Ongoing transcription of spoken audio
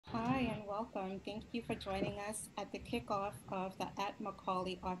and welcome. Thank you for joining us at the kickoff of the At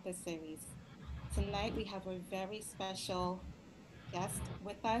Macaulay Author Series. Tonight we have a very special guest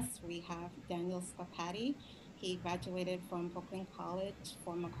with us. We have Daniel Scarpati. He graduated from Brooklyn College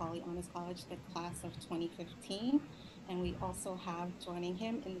for Macaulay Honors College, the class of 2015. And we also have joining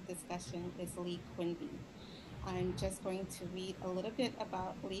him in the discussion is Lee Quinby. I'm just going to read a little bit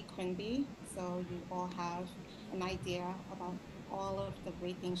about Lee Quinby so you all have an idea about all of the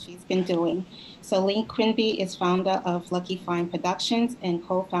great things she's been doing. So Lee Quinby is founder of Lucky Find Productions and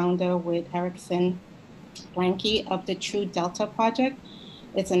co-founder with Erickson Blanke of the True Delta Project.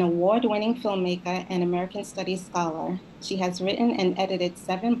 It's an award-winning filmmaker and American Studies scholar. She has written and edited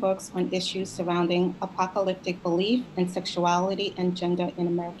 7 books on issues surrounding apocalyptic belief and sexuality and gender in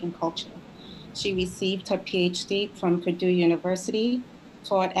American culture. She received her PhD from Purdue University,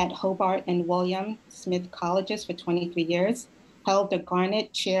 taught at Hobart and William Smith Colleges for 23 years, held the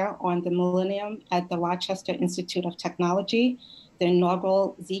Garnett Chair on the Millennium at the Rochester Institute of Technology, the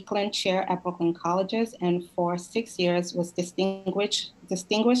inaugural Zeeklin Chair at Brooklyn Colleges, and for 6 years was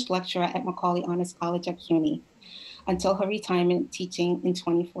distinguished lecturer at Macaulay Honors College at CUNY until her retirement teaching in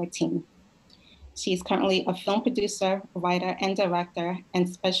 2014. She is currently a film producer, writer, and director, and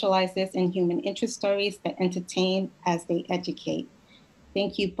specializes in human interest stories that entertain as they educate.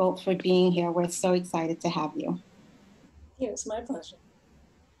 Thank you both for being here. We're so excited to have you. It's my pleasure.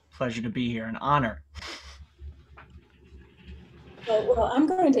 Pleasure to be here, an honor. Well, I'm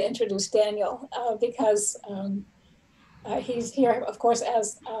going to introduce Daniel because he's here, of course,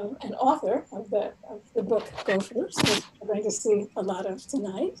 as an author of the book Gofers, which we're going to see a lot of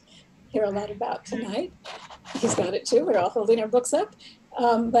tonight, hear a lot about tonight. He's got it too. We're all holding our books up.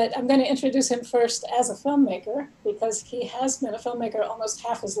 But I'm going to introduce him first as a filmmaker because he has been a filmmaker almost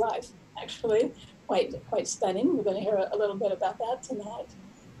half his life, actually. Quite stunning. We're going to hear a little bit about that tonight.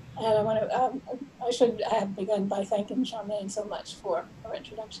 And I should have begun by thanking Charmaine so much for her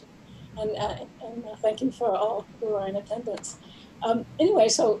introduction. And thank you for all who are in attendance. Anyway,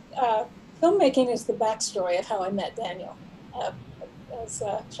 so filmmaking is the backstory of how I met Daniel. As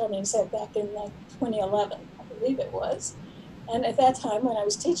Charmaine said, back in 2011, I believe it was. And at that time, when I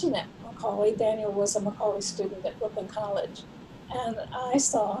was teaching at Macaulay, Daniel was a Macaulay student at Brooklyn College. And I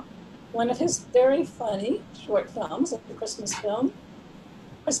saw one of his very funny short films, a Christmas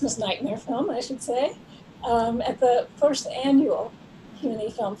nightmare film, I should say, at the first annual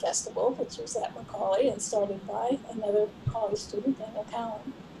CUNY Film Festival, which was at Macaulay and started by another Macaulay student, Daniel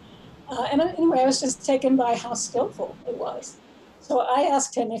Cowan. Anyway, I was just taken by how skillful it was. So I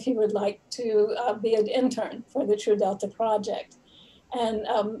asked him if he would like to be an intern for the True Delta Project. And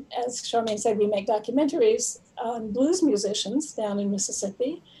as Charmaine said, we make documentaries on blues musicians down in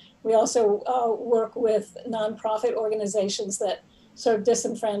Mississippi. We also work with nonprofit organizations that serve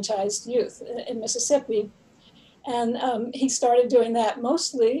disenfranchised youth in Mississippi. And he started doing that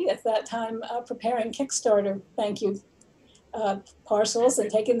mostly at that time, preparing Kickstarter thank you parcels and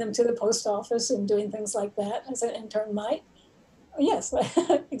taking them to the post office and doing things like that as an intern might. Yes,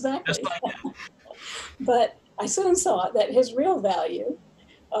 exactly. But I soon saw that his real value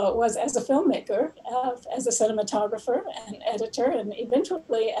was as a filmmaker, as a cinematographer and editor, and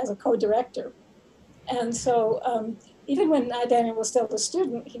eventually as a co-director. And so even when Daniel was still a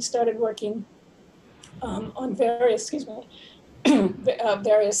student, he started working on various,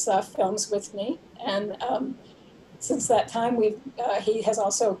 various films with me. And since that time, he has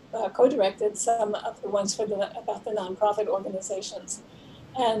also co-directed some of the ones about the nonprofit organizations.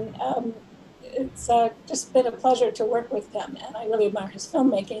 And it's just been a pleasure to work with him. And I really admire his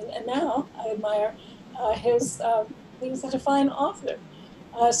filmmaking. And now I admire being such a fine author.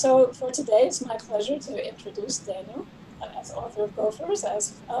 So for today, it's my pleasure to introduce Daniel as author of Gofers,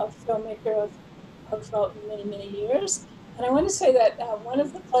 as a filmmaker of many, many years. And I want to say that one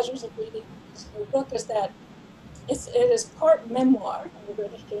of the pleasures of reading this new book is that it is part memoir, and we're going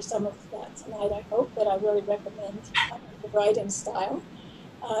to hear some of that tonight, I hope, but I really recommend the writing style.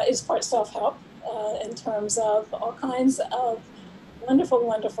 Is part self-help in terms of all kinds of wonderful,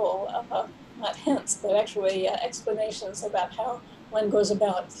 not hints, but actually explanations about how one goes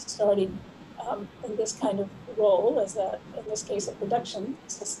about starting in this kind of role as in this case, a production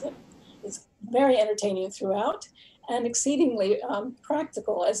assistant. It's very entertaining throughout and exceedingly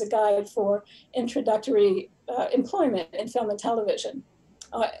practical as a guide for introductory employment in film and television.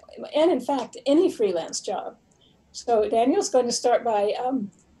 And in fact, any freelance job. So Daniel's going to start by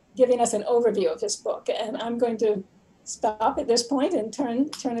giving us an overview of his book, and I'm going to stop at this point and turn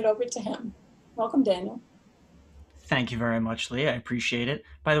it over to him. Welcome, Daniel. Thank you very much, Lee. I appreciate it.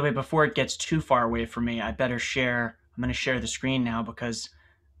 By the way, before it gets too far away from me, I better share. I'm going to share the screen now because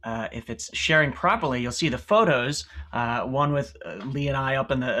if it's sharing properly, you'll see the photos. One with Lee and I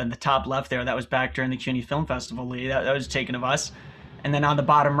up in the top left there. That was back during the CUNY Film Festival, Lee. That was taken of us. And then on the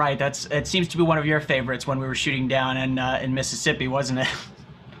bottom right, it seems to be one of your favorites when we were shooting down in Mississippi, wasn't it?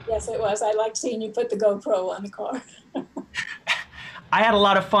 Yes, it was. I liked seeing you put the GoPro on the car. I had a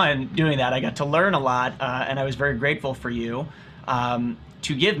lot of fun doing that. I got to learn a lot, and I was very grateful for you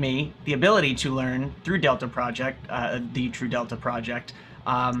to give me the ability to learn through Delta Project, the True Delta Project.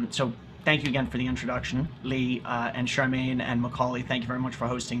 So thank you again for the introduction, Lee and Charmaine and Macaulay. Thank you very much for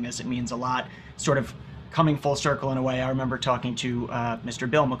hosting this. It means a lot. Sort of coming full circle in a way. I remember talking to Mr.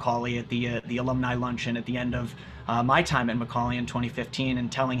 Bill Macaulay at the alumni luncheon at the end of my time at Macaulay in 2015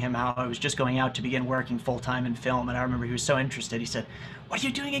 and telling him how I was just going out to begin working full-time in film. And I remember he was so interested. He said, "What are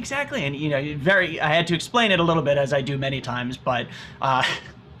you doing exactly?" And, you know, I had to explain it a little bit, as I do many times, but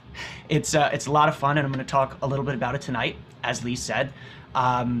it's a lot of fun, and I'm going to talk a little bit about it tonight, as Lee said.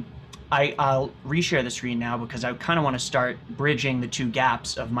 I'll reshare the screen now because I kind of want to start bridging the two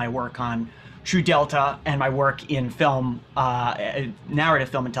gaps of my work on True Delta and my work in film, narrative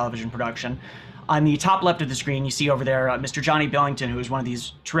film and television production. On the top left of the screen, you see over there Mr. Johnny Billington, who is one of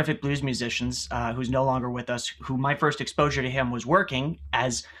these terrific blues musicians who's no longer with us, who my first exposure to him was working,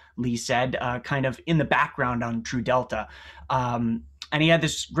 as Lee said, kind of in the background on True Delta. And he had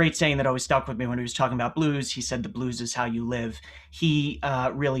this great saying that always stuck with me when he was talking about blues. He said, "The blues is how you live." He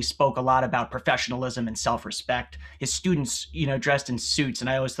really spoke a lot about professionalism and self-respect. His students, you know, dressed in suits, and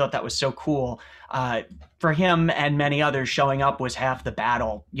I always thought that was so cool. For him and many others, showing up was half the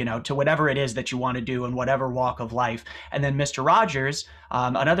battle, you know, to whatever it is that you want to do in whatever walk of life. And then Mr. Rogers,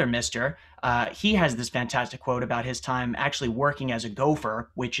 another Mr., he has this fantastic quote about his time actually working as a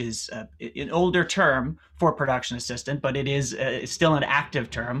gopher, which is an older term for production assistant, but it is still an active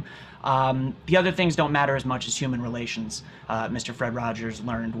term. The other things don't matter as much as human relations, Mr. Fred Rogers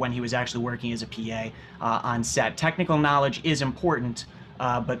learned when he was actually working as a PA on set. Technical knowledge is important,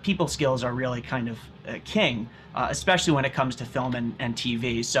 but people skills are really kind of king, especially when it comes to film and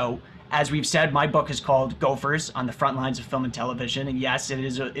TV. So, as we've said, my book is called Gofers, on the Front Lines of Film and Television. And yes, it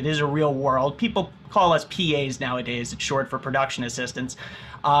is a real world. People call us PAs nowadays. It's short for production assistants.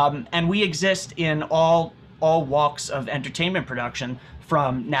 And we exist in all walks of entertainment production,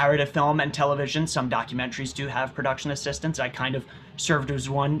 from narrative film and television. Some documentaries do have production assistants. I kind of served as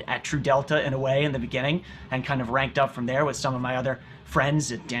one at True Delta in a way in the beginning, and kind of ranked up from there with some of my other friends,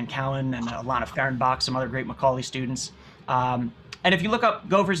 Dan Cowan and Alana Fehrenbach, some other great Macaulay students. And if you look up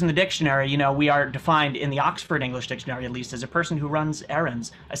gophers in the dictionary, you know, we are defined in the Oxford English Dictionary, at least, as a person who runs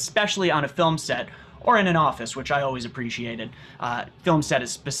errands, especially on a film set or in an office, which I always appreciated. Film set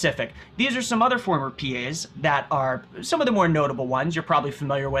is specific. These are some other former PAs that are some of the more notable ones you're probably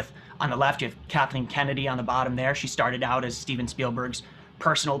familiar with. On the left, you have Kathleen Kennedy on the bottom there. She started out as Steven Spielberg's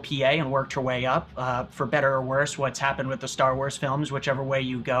personal PA and worked her way up. For better or worse, what's happened with the Star Wars films, whichever way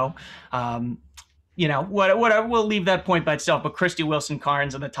you go. You know, whatever, we'll leave that point by itself. But Christy Wilson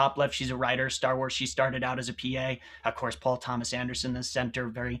Carnes on the top left, she's a writer. Star Wars, she started out as a PA. Of course, Paul Thomas Anderson, the center,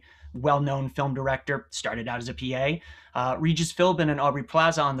 very well-known film director, started out as a PA. Regis Philbin and Aubrey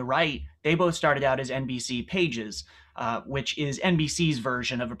Plaza on the right, they both started out as NBC pages, which is NBC's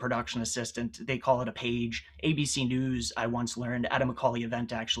version of a production assistant. They call it a page. ABC News, I once learned, at a Macaulay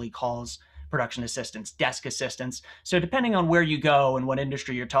event, actually calls production assistants desk assistants. So depending on where you go and what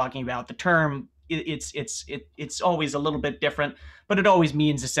industry you're talking about, the term, it's always a little bit different, but it always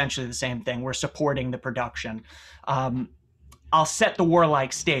means essentially the same thing. We're supporting the production. I'll set the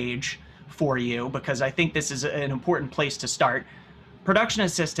warlike stage for you because I think this is an important place to start. Production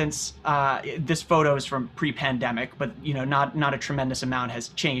assistants, this photo is from pre-pandemic, but you know, not a tremendous amount has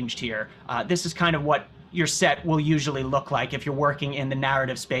changed here. This is kind of what your set will usually look like if you're working in the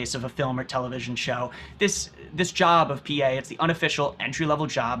narrative space of a film or television show. This job of PA, it's the unofficial entry-level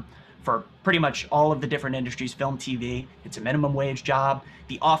job for pretty much all of the different industries, film, TV. It's a minimum wage job.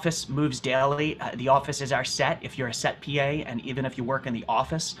 The office moves daily. The office is our set if you're a set PA, and even if you work in the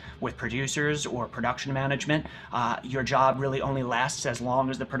office with producers or production management, your job really only lasts as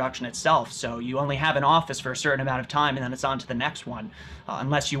long as the production itself. So you only have an office for a certain amount of time, and then it's on to the next one,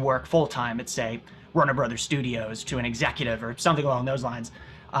 unless you work full-time at, say, Warner Brothers Studios to an executive or something along those lines.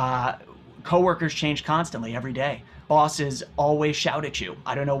 Coworkers change constantly every day. Bosses always shout at you.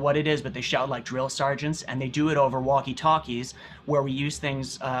 I don't know what it is, but they shout like drill sergeants, and they do it over walkie-talkies, where we use them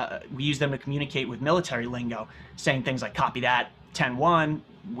to communicate with military lingo, saying things like "copy that, 10-1,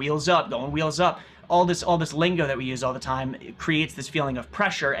 wheels up, going wheels up." All this lingo that we use all the time, it creates this feeling of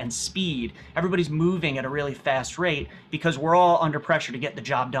pressure and speed. Everybody's moving at a really fast rate because we're all under pressure to get the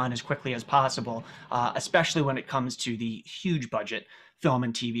job done as quickly as possible, especially when it comes to the huge budget film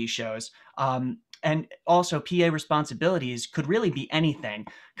and TV shows. And also PA responsibilities could really be anything,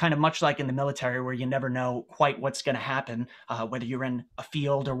 kind of much like in the military where you never know quite what's going to happen, whether you're in a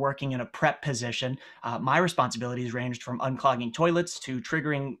field or working in a prep position. My responsibilities ranged from unclogging toilets to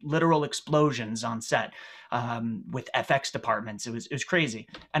triggering literal explosions on set with FX departments. It was crazy.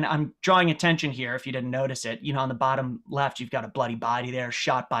 And I'm drawing attention here, if you didn't notice it, on the bottom left, you've got a bloody body there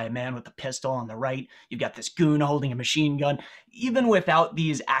shot by a man with a pistol. On the right, you've got this goon holding a machine gun. Even without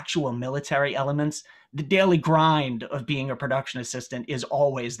these actual military elements, the daily grind of being a production assistant is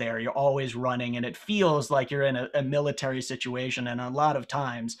always there. You're always running, and it feels like you're in a military situation. And a lot of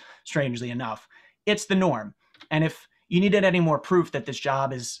times, strangely enough, it's the norm. And if you needed any more proof that this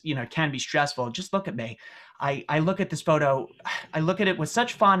job is, can be stressful, just look at me. I look at this photo, I look at it with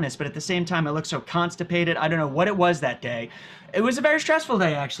such fondness, but at the same time, I look so constipated. I don't know what it was that day. It was a very stressful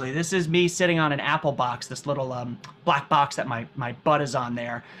day, actually. This is me sitting on an Apple box, this little black box that my butt is on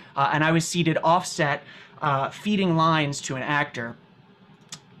there. And I was seated offset, feeding lines to an actor.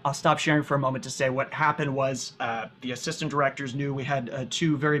 I'll stop sharing for a moment to say what happened was the assistant directors knew we had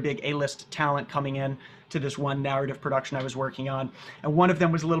two very big A-list talent coming in to this one narrative production I was working on. And one of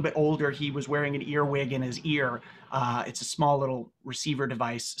them was a little bit older. He was wearing an earwig in his ear. It's a small little receiver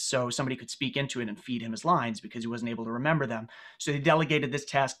device, so somebody could speak into it and feed him his lines because he wasn't able to remember them. So they delegated this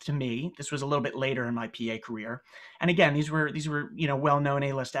task to me. This was a little bit later in my PA career. And again, these were well-known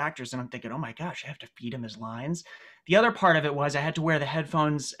A-list actors, and I'm thinking, oh my gosh, I have to feed him his lines. The other part of it was I had to wear the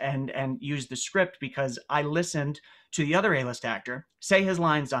headphones and use the script because I listened to the other A-list actor say his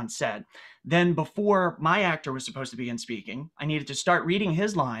lines on set. Then before my actor was supposed to begin speaking, I needed to start reading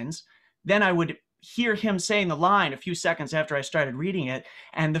his lines. Then I would hear him saying the line a few seconds after I started reading it.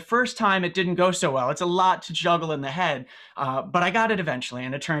 And the first time it didn't go so well. It's a lot to juggle in the head, but I got it eventually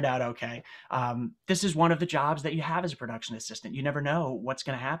and it turned out okay. This is one of the jobs that you have as a production assistant. You never know what's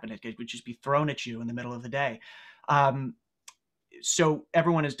going to happen. It would just be thrown at you in the middle of the day. So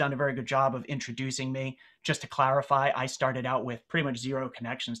everyone has done a very good job of introducing me. Just to clarify, I started out with pretty much zero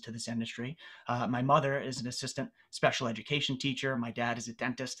connections to this industry. My mother is an assistant special education teacher. My dad is a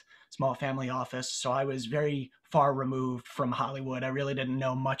dentist, small family office. So I was very far removed from Hollywood. I really didn't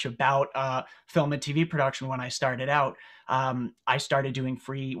know much about film and TV production when I started out. I started doing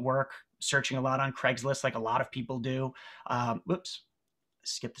free work, searching a lot on Craigslist like a lot of people do. Whoops,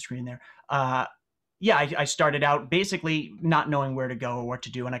 skip the screen there. Yeah, I started out basically not knowing where to go or what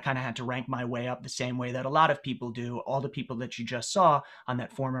to do, and I kind of had to rank my way up the same way that a lot of people do. All the people that you just saw on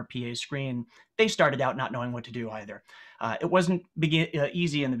that former PA screen, they started out not knowing what to do either. It wasn't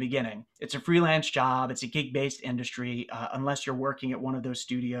easy in the beginning. It's a freelance job. It's a gig-based industry. Unless you're working at one of those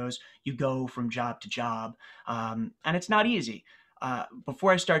studios, you go from job to job, and it's not easy.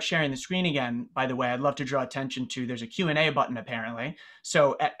 Before I start sharing the screen again, by the way, I'd love to draw attention to there's a Q&A button apparently.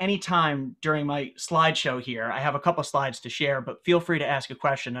 So at any time during my slideshow here, I have a couple slides to share, but feel free to ask a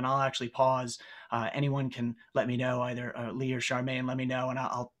question and I'll actually pause. Anyone can let me know, either Lee or Charmaine, let me know, and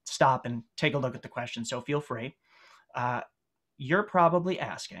I'll stop and take a look at the question. So feel free. You're probably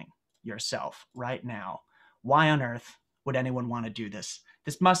asking yourself right now, why on earth would anyone want to do this?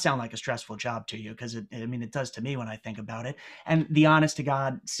 This must sound like a stressful job to you because it does to me when I think about it. And the honest to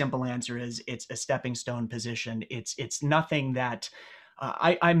God, simple answer is it's a stepping stone position. It's nothing that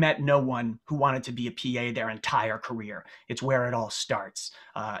I met no one who wanted to be a PA their entire career. It's where it all starts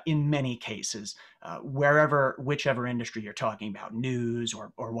in many cases, whichever industry you're talking about, news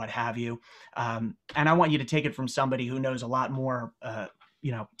or what have you. And I want you to take it from somebody who knows a lot more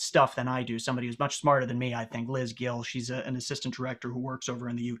stuff than I do, somebody who's much smarter than me, I think. Liz Gill, she's an assistant director who works over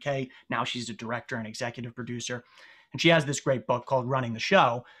in the UK. Now she's a director and executive producer. And she has this great book called Running the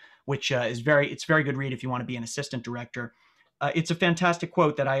Show, which it's very good read if you want to be an assistant director. It's a fantastic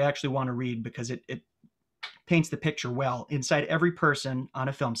quote that I actually want to read because it paints the picture well. Inside every person on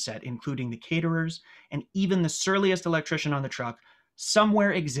a film set, including the caterers and even the surliest electrician on the truck,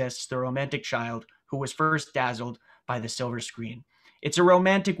 somewhere exists the romantic child who was first dazzled by the silver screen. It's a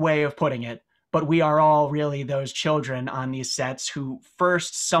romantic way of putting it, but we are all really those children on these sets who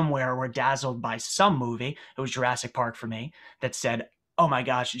first somewhere were dazzled by some movie. It was Jurassic Park for me that said, oh my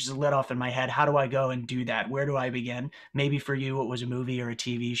gosh, it just lit off in my head. How do I go and do that? Where do I begin? Maybe for you, it was a movie or a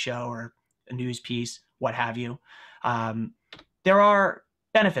TV show or a news piece, what have you. There are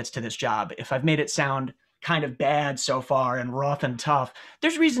benefits to this job. If I've made it sound kind of bad so far and rough and tough,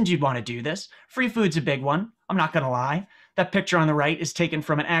 there's reasons you'd want to do this. Free food's a big one. I'm not going to lie. That picture on the right is taken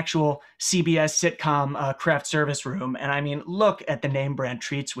from an actual CBS sitcom craft service room. And look at the name brand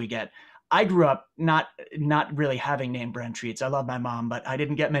treats we get. I grew up not really having name brand treats. I love my mom, but I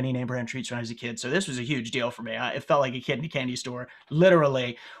didn't get many name brand treats when I was a kid. So this was a huge deal for me. It felt like a kid in a candy store,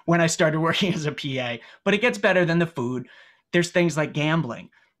 literally, when I started working as a PA. But it gets better than the food. There's things like gambling.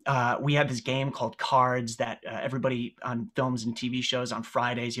 We had this game called Cards that everybody on films and TV shows on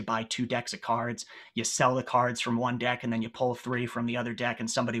Fridays, you buy 2 decks of cards, you sell the cards from one deck, and then you pull 3 from the other deck,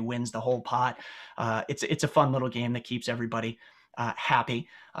 and somebody wins the whole pot. It's a fun little game that keeps everybody happy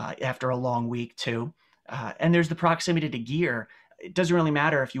after a long week too. And there's the proximity to gear. It doesn't really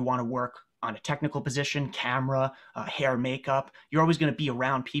matter if you want to work on a technical position, camera, hair, makeup. You're always going to be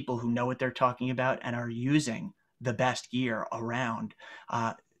around people who know what they're talking about and are using the best gear around.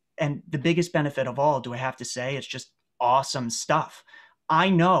 And the biggest benefit of all, do I have to say, it's just awesome stuff. I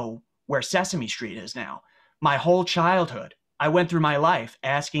know where Sesame Street is now. My whole childhood, I went through my life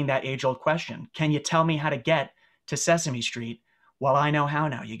asking that age-old question, can you tell me how to get to Sesame Street? Well, I know how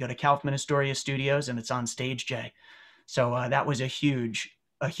now. You go to Kaufman Astoria Studios and it's on Stage J. So that was a huge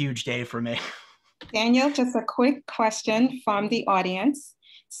day for me. Daniel, just a quick question from the audience.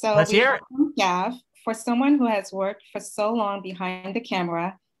 So let's hear it. Gav, for someone who has worked for so long behind the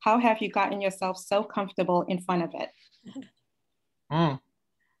camera, how have you gotten yourself so comfortable in front of it?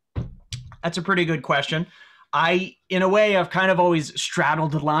 That's a pretty good question. In a way, I've kind of always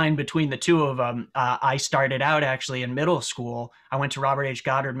straddled the line between the two of them. I started out actually in middle school. I went to Robert H.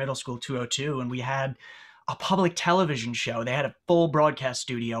 Goddard Middle School 202, and we had a public television show. They had a full broadcast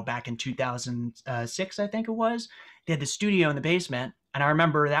studio back in 2006, I think it was. They had the studio in the basement. And I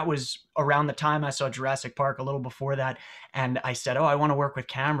remember that was around the time I saw Jurassic Park, a little before that. And I said, oh, I want to work with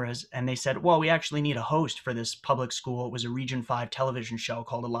cameras. And they said, well, we actually need a host for this public school. It was a Region 5 television show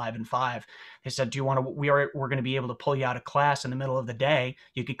called Alive in 5. They said, do you want to, we're going to be able to pull you out of class in the middle of the day.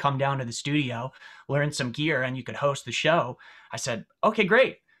 You could come down to the studio, learn some gear, and you could host the show. I said, okay,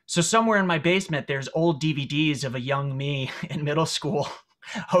 great. So somewhere in my basement, there's old DVDs of a young me in middle school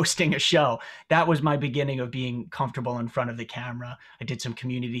hosting a show. That was my beginning of being comfortable in front of the camera. I did some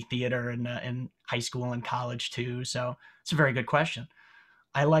community theater in high school and college too. So it's a very good question.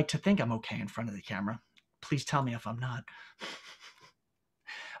 I like to think I'm okay in front of the camera. Please tell me if I'm not.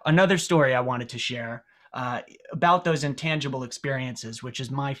 Another story I wanted to share about those intangible experiences, which is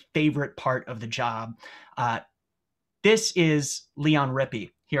my favorite part of the job. This is Leon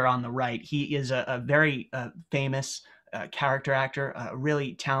Rippey here on the right. He is a very famous character actor, a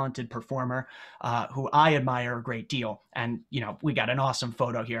really talented performer who I admire a great deal. And, you know, we got an awesome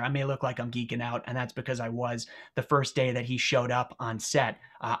photo here. I may look like I'm geeking out, and that's because I was. The first day that he showed up on set,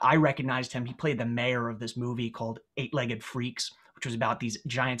 I recognized him. He played the mayor of this movie called Eight-Legged Freaks, which was about these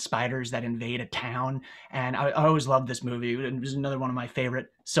giant spiders that invade a town. And I always loved this movie. It was another one of my favorite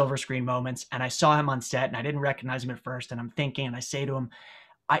silver screen moments. And I saw him on set, and I didn't recognize him at first. And I'm thinking, and I say to him,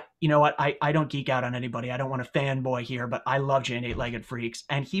 you know what? I don't geek out on anybody. I don't want to fanboy here, but I love Jane Eight-Legged Freaks.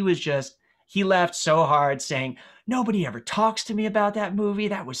 And he laughed so hard saying, nobody ever talks to me about that movie.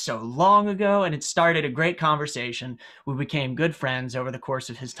 That was so long ago. And it started a great conversation. We became good friends over the course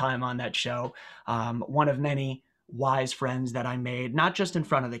of his time on that show. One of many wise friends that I made, not just in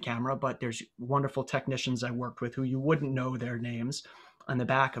front of the camera, but there's wonderful technicians I worked with who you wouldn't know their names on the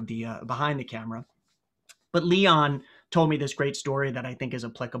back of the, behind the camera. But Leon told me this great story that I think is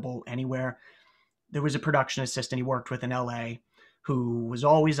applicable anywhere. There was a production assistant he worked with in LA who was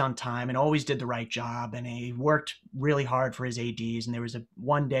always on time and always did the right job. And he worked really hard for his ADs. And there was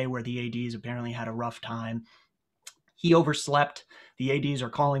one day where the ADs apparently had a rough time. He overslept. The ADs are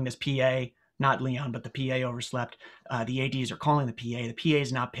calling this PA, not Leon, but the PA overslept. The ADs are calling the PA. The PA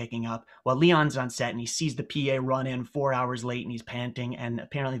is not picking up. Well, Leon's on set and he sees the PA run in 4 hours late and he's panting. And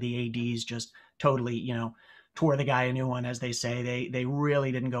apparently the ADs just totally, you know, tore the guy a new one, as they say. They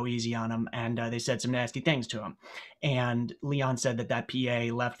really didn't go easy on him, and they said some nasty things to him. And Leon said that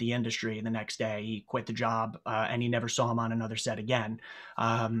PA left the industry the next day. He quit the job, and he never saw him on another set again.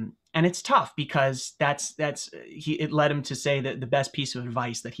 And it's tough because it led him to say that the best piece of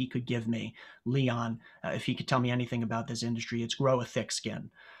advice that he could give me, Leon, if he could tell me anything about this industry, it's grow a thick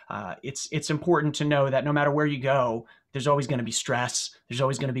skin. It's important to know that no matter where you go, there's always going to be stress. There's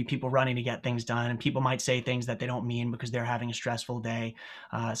always going to be people running to get things done, and people might say things that they don't mean because they're having a stressful day.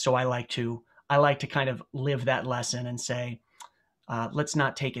 So I like to kind of live that lesson and say, let's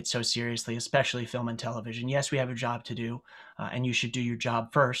not take it so seriously, especially film and television. Yes, we have a job to do, and you should do your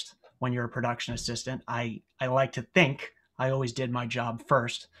job first when you're a production assistant. I like to think I always did my job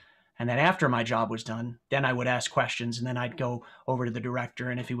first. And then after my job was done, then I would ask questions, and then I'd go over to the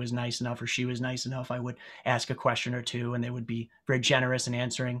director. And if he was nice enough or she was nice enough, I would ask a question or two, and they would be very generous in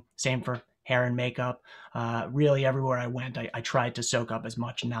answering. Same for hair and makeup. Really, everywhere I went, I tried to soak up as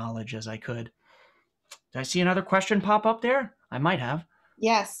much knowledge as I could. Did I see another question pop up there? I might have.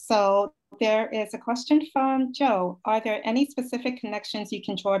 Yes, so there is a question from Joe. Are there any specific connections you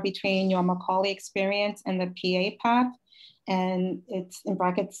can draw between your Macaulay experience and the PA path? And it's in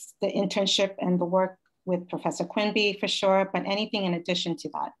brackets, the internship and the work with Professor Quimby for sure, but anything in addition to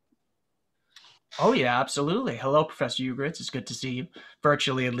that? Oh yeah, absolutely. Hello, Professor Ugritz. It's good to see you,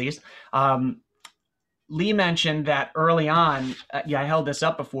 virtually at least. Um, Lee mentioned that early on, yeah, I held this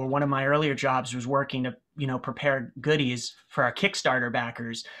up before. One of my earlier jobs was working to, prepare goodies for our Kickstarter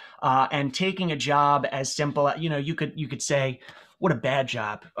backers, and taking a job as simple, you could say, what a bad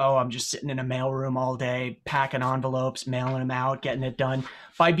job. Oh, I'm just sitting in a mailroom all day, packing envelopes, mailing them out, getting it done.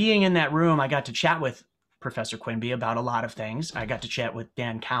 By being in that room, I got to chat with Professor Quimby about a lot of things. I got to chat with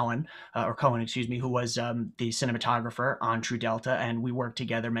Dan Cowan, or Cohen, excuse me, who was the cinematographer on True Delta, and we worked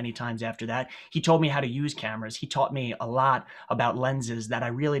together many times after that. He told me how to use cameras. He taught me a lot about lenses that I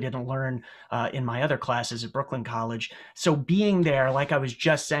really didn't learn in my other classes at Brooklyn College. So being there, like I was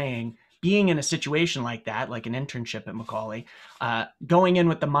just saying, being in a situation like that, like an internship at Macaulay, going in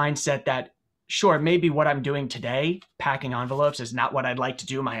with the mindset that sure, maybe what I'm doing today, packing envelopes, is not what I'd like to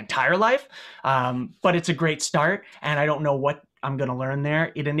do my entire life, but it's a great start, and I don't know what I'm going to learn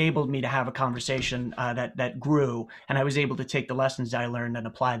there. It enabled me to have a conversation that grew, and I was able to take the lessons I learned and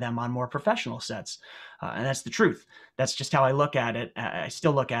apply them on more professional sets. And that's the truth. That's just how I look at it. I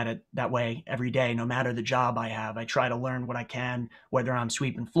still look at it that way every day, no matter the job I have. I try to learn what I can, whether I'm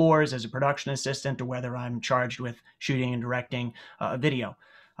sweeping floors as a production assistant or whether I'm charged with shooting and directing a video.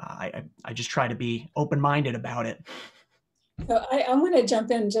 I just try to be open-minded about it. So I'm going to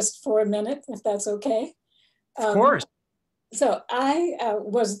jump in just for a minute, if that's okay. Of course. So I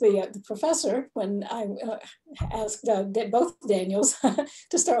was the professor when I asked both Daniels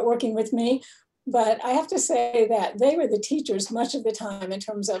to start working with me. But I have to say that they were the teachers much of the time in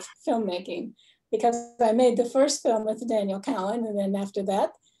terms of filmmaking, because I made the first film with Daniel Cowan, and then after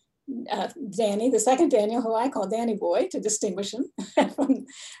that, Danny, the second Daniel, who I call Danny Boy to distinguish him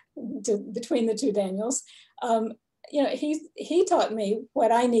between the two Daniels. He taught me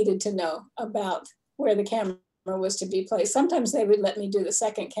what I needed to know about where the camera was to be placed. Sometimes they would let me do the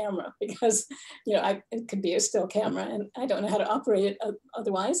second camera because, it could be a still camera and I don't know how to operate it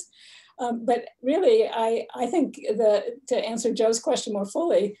otherwise. But really, I think to answer Joe's question more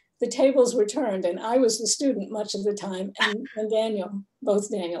fully, the tables were turned and I was the student much of the time, and Daniel, both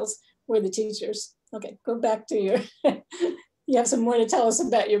Daniels, were the teachers. Okay, go back to your, you have some more to tell us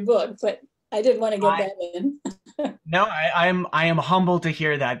about your book, but I did want to get that in. No, I am humbled to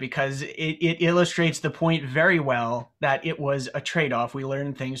hear that, because it illustrates the point very well that it was a trade-off. We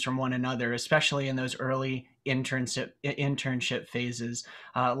learned things from one another, especially in those early internship phases.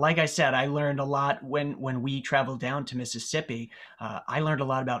 Like I said, I learned a lot when we traveled down to Mississippi. I learned a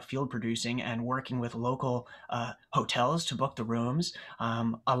lot about field producing and working with local hotels to book the rooms.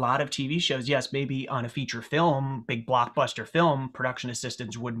 A lot of TV shows, yes, maybe on a feature film, big blockbuster film, production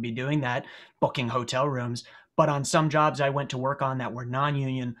assistants wouldn't be doing that, booking hotel rooms. But on some jobs I went to work on that were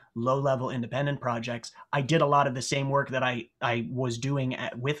non-union, low-level independent projects, I did a lot of the same work that I was doing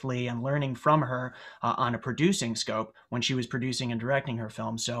with Lee and learning from her on a producing scope when she was producing and directing her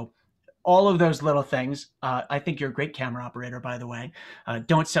film. So all of those little things, I think you're a great camera operator, by the way.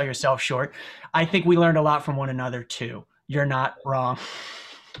 Don't sell yourself short. I think we learned a lot from one another, too. You're not wrong.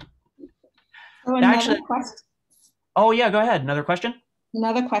 So Actually, question. Oh, yeah, go ahead. Another question?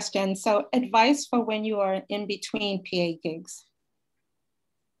 Another question. So advice for when you are in between PA gigs.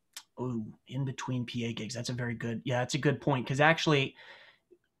 Ooh, in between PA gigs. That's a good point. Because actually,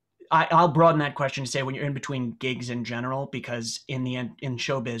 I'll broaden that question to say when you're in between gigs in general, because in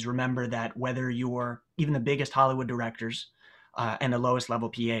showbiz, remember that whether you're even the biggest Hollywood directors and the lowest level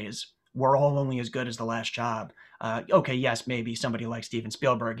PAs, we're all only as good as the last job. Okay, yes, maybe somebody like Steven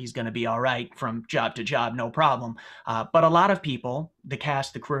Spielberg, he's going to be all right from job to job, no problem. But a lot of people, the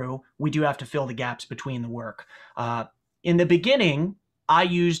cast, the crew, we do have to fill the gaps between the work. In the beginning, I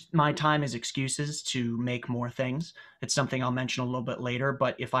used my time as excuses to make more things. It's something I'll mention a little bit later,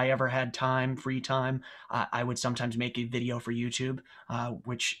 but if I ever had time, free time, I would sometimes make a video for YouTube,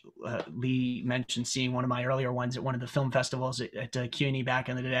 which Lee mentioned seeing one of my earlier ones at one of the film festivals at CUNY back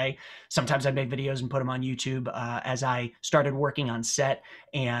in the day. Sometimes I'd make videos and put them on YouTube as I started working on set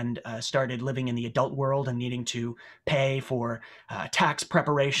and started living in the adult world and needing to pay for tax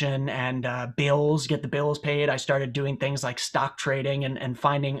preparation and bills, get the bills paid. I started doing things like stock trading and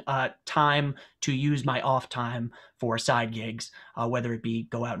finding time to use my off time for side gigs, whether it be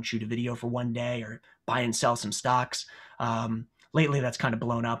go out and shoot a video for one day or buy and sell some stocks. lately that's kind of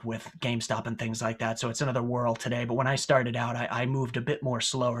blown up with GameStop and things like that. So it's another world today. But when I started out, I moved a bit more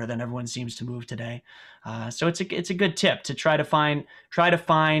slower than everyone seems to move today. So it's a good tip to try to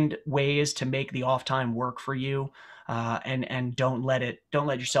find ways to make the off time work for you. And don't let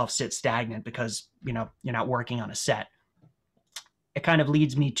yourself sit stagnant because you're not working on a set. It kind of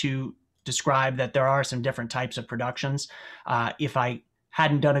leads me to describe that there are some different types of productions. If I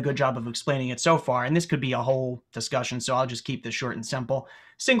hadn't done a good job of explaining it so far, and this could be a whole discussion, so I'll just keep this short and simple.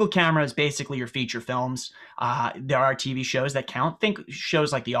 Single camera is basically your feature films. There are TV shows that count. Think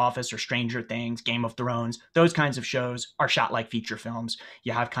shows like The Office or Stranger Things, Game of Thrones. Those kinds of shows are shot like feature films.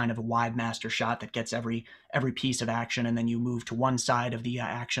 You have kind of a wide master shot that gets every piece of action, and then you move to one side of the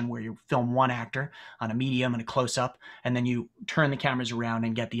action where you film one actor on a medium and a close-up, and then you turn the cameras around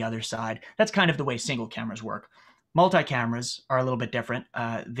and get the other side. That's kind of the way single cameras work. Multi-cameras are a little bit different.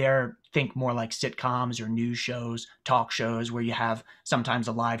 They're think more like sitcoms or news shows, talk shows, where you have sometimes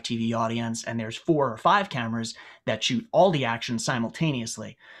a live TV audience and there's 4 or 5 cameras that shoot all the action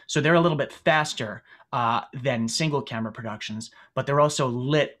simultaneously. So they're a little bit faster than single camera productions, but they're also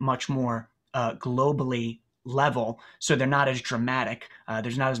lit much more globally level, so they're not as dramatic.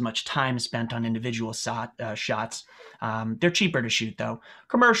 There's not as much time spent on individual shots. They're cheaper to shoot though.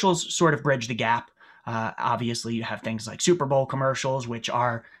 Commercials sort of bridge the gap. Obviously, you have things like Super Bowl commercials, which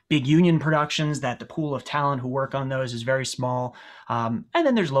are big union productions that the pool of talent who work on those is very small. And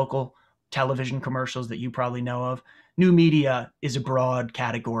then there's local television commercials that you probably know of. New media is a broad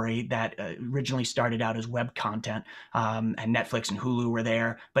category that originally started out as web content, and Netflix and Hulu were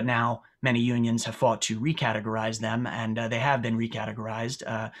there, but now many unions have fought to recategorize them, and they have been recategorized.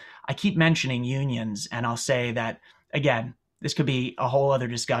 I keep mentioning unions, and I'll say that, again, this could be a whole other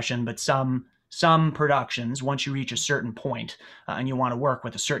discussion, but some productions, once you reach a certain point and you want to work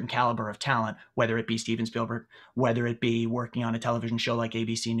with a certain caliber of talent, whether it be Steven Spielberg, whether it be working on a television show like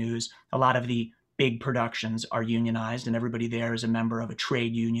ABC News, a lot of the big productions are unionized and everybody there is a member of a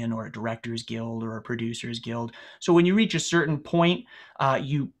trade union or a director's guild or a producer's guild. So when you reach a certain point,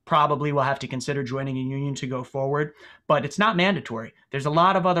 you probably will have to consider joining a union to go forward, but it's not mandatory. There's a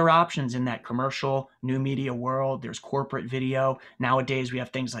lot of other options in that commercial new media world. There's corporate video. Nowadays, we have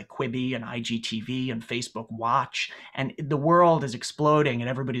things like Quibi and IGTV and Facebook Watch, and the world is exploding and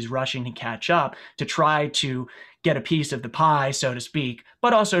everybody's rushing to catch up to try to get a piece of the pie, so to speak,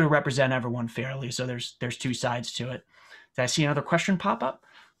 but also to represent everyone fairly. So there's 2 sides to it. Did I see another question pop up?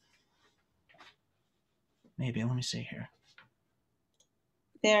 Maybe, let me see here.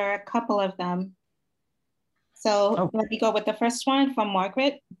 There are a couple of them. So Let me go with the first one from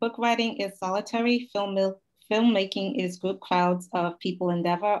Margaret. Book writing is solitary, filmmaking is group crowds of people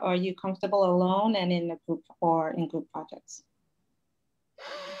endeavor. Are you comfortable alone and in a group or in group projects?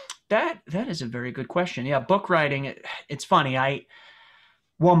 That is a very good question. Yeah, book writing, it's funny.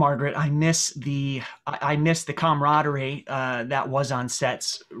 Margaret, I miss the camaraderie that was on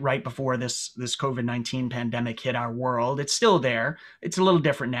sets right before this COVID-19 pandemic hit our world. It's still there. It's a little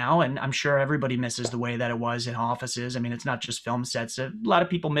different now, and I'm sure everybody misses the way that it was in offices. I mean, it's not just film sets. A lot of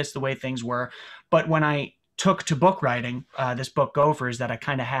people miss the way things were. But when I took to book writing, this book Gofers that I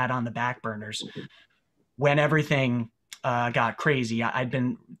kind of had on the back burners, when everything got crazy, I'd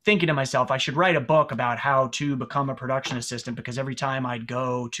been thinking to myself, I should write a book about how to become a production assistant, because every time I'd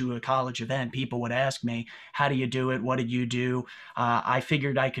go to a college event, people would ask me, how do you do it? What did you do? I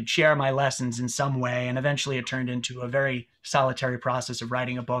figured I could share my lessons in some way, and eventually it turned into a very solitary process of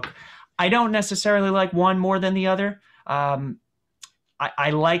writing a book. I don't necessarily like one more than the other.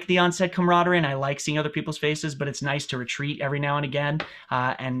 I like the on-set camaraderie and I like seeing other people's faces, but it's nice to retreat every now and again.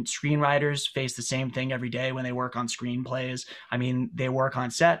 And screenwriters face the same thing every day when they work on screenplays. I mean, they work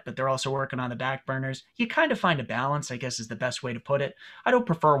on set, but they're also working on the back burners. You kind of find a balance, I guess is the best way to put it. I don't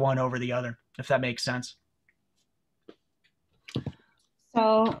prefer one over the other, if that makes sense.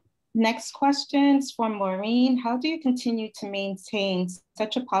 So next questions from Maureen. How do you continue to maintain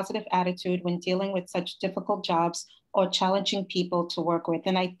such a positive attitude when dealing with such difficult jobs or challenging people to work with?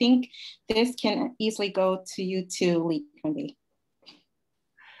 And I think this can easily go to you too, Lee.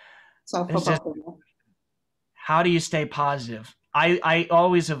 So for both of you. How do you stay positive? I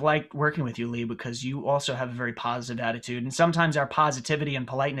always have liked working with you, Lee, because you also have a very positive attitude. And sometimes our positivity and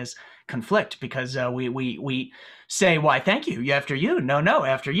politeness conflict because we say, why, thank you, after you, no,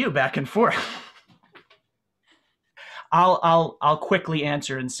 after you, back and forth. I'll quickly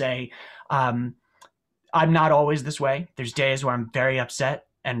answer and say, I'm not always this way. There's days where I'm very upset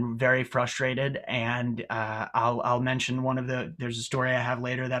and very frustrated. And I'll mention there's a story I have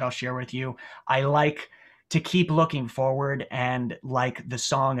later that I'll share with you. I like to keep looking forward. And like the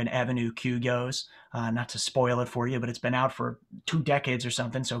song "An Avenue Q" goes, not to spoil it for you, but it's been out for 2 decades or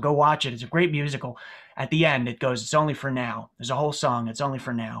something. So go watch it. It's a great musical. At the end, it goes, "It's only for now." There's a whole song. It's only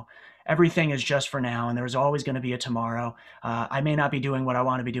for now. Everything is just for now, and there's always going to be a tomorrow. I may not be doing what I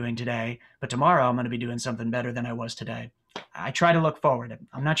want to be doing today, but tomorrow I'm going to be doing something better than I was today. I try to look forward.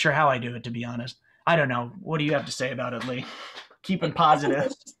 I'm not sure how I do it, to be honest. I don't know. What do you have to say about it, Lee? Keeping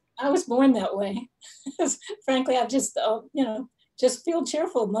positive. I was born that way. Frankly, I just, just feel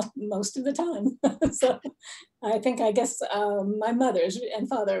cheerful most of the time. So I guess my mother and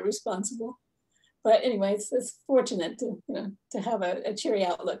father are responsible. But anyway, it's fortunate to have a cheery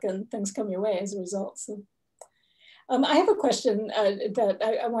outlook and things come your way as a result. So I have a question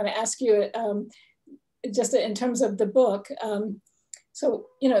that I want to ask you just in terms of the book. So,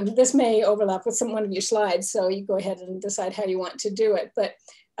 this may overlap with one of your slides, so you go ahead and decide how you want to do it. But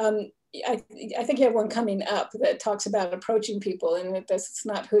I think you have one coming up that talks about approaching people, and it's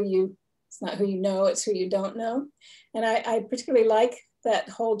not who you know, it's who you don't know. And I particularly like that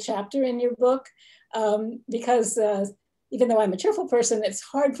whole chapter in your book because even though I'm a cheerful person, it's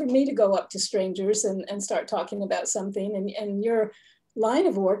hard for me to go up to strangers and start talking about something. And your line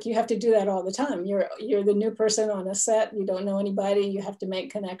of work, you have to do that all the time. You're the new person on a set. You don't know anybody. You have to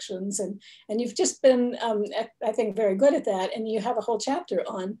make connections, and you've just been, I think, very good at that. And you have a whole chapter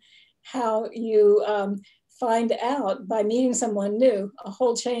on how you find out by meeting someone new, a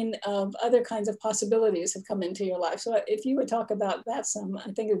whole chain of other kinds of possibilities have come into your life. So if you would talk about that some,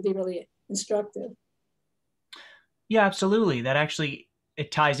 I think it would be really instructive. Yeah, absolutely. That actually,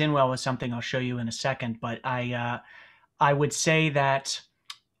 it ties in well with something I'll show you in a second. But I would say that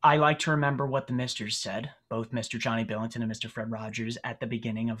I like to remember what the Misters said, both Mr. Johnny Billington and Mr. Fred Rogers, at the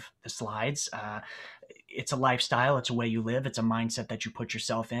beginning of the slides. It's a lifestyle, it's a way you live, it's a mindset that you put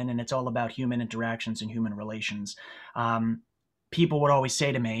yourself in, and it's all about human interactions and human relations. People would always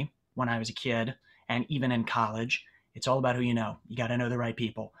say to me when I was a kid, and even in college, it's all about who you know. You got to know the right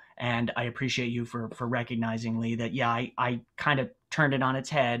people. And I appreciate you for recognizing, Lee, that, yeah, I kind of turned it on its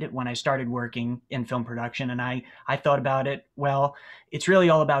head when I started working in film production. And I thought about it, well, it's really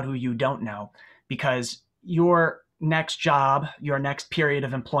all about who you don't know, because your next job, your next period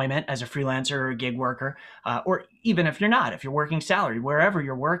of employment as a freelancer or a gig worker, or even if you're not, if you're working salary, wherever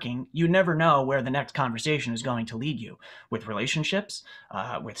you're working, you never know where the next conversation is going to lead you with relationships,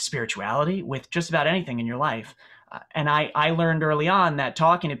 with spirituality, with just about anything in your life. And I learned early on that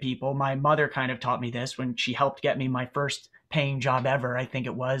talking to people, my mother kind of taught me this when she helped get me my first paying job ever. I think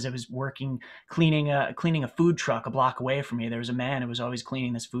it was working, cleaning a food truck a block away from me. There was a man who was always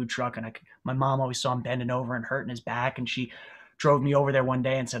cleaning this food truck, and my mom always saw him bending over and hurting his back. And she drove me over there one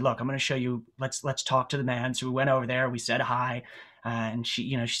day and said, "Look, I'm going to show you, let's talk to the man." So we went over there, we said hi. And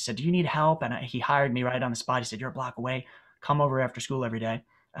she said, "Do you need help?" And he hired me right on the spot. He said, "You're a block away. Come over after school every day.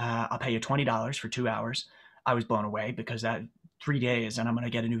 I'll pay you $20 for 2 hours." I was blown away because that 3 days and I'm going to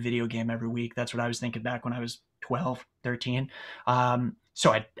get a new video game every week. That's what I was thinking back when I was 12, 13.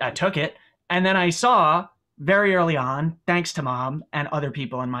 So I took it. And then I saw very early on, thanks to Mom and other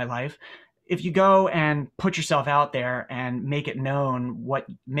people in my life, if you go and put yourself out there and make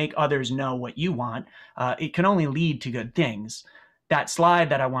others know what you want, it can only lead to good things. That slide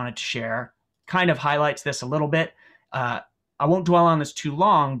that I wanted to share kind of highlights this a little bit. I won't dwell on this too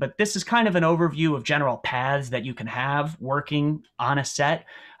long, but this is kind of an overview of general paths that you can have working on a set.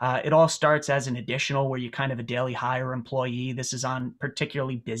 It all starts as an additional where you're kind of a daily hire employee. This is on a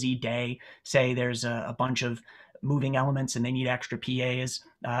particularly busy day. Say there's a bunch of moving elements and they need extra PAs.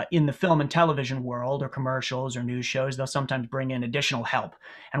 In the film and television world or commercials or news shows, they'll sometimes bring in additional help.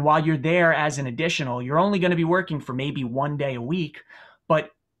 And while you're there as an additional, you're only going to be working for maybe 1 day a week, but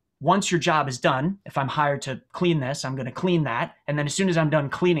once your job is done, if I'm hired to clean this, I'm going to clean that. And then as soon as I'm done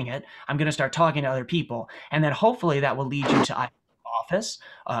cleaning it, I'm going to start talking to other people. And then hopefully that will lead you to either the office,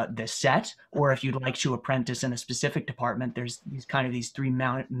 the set, or if you'd like to apprentice in a specific department, there's these three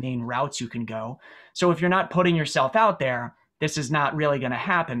main routes you can go. So if you're not putting yourself out there, this is not really going to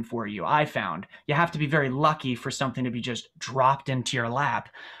happen for you. I found you have to be very lucky for something to be just dropped into your lap.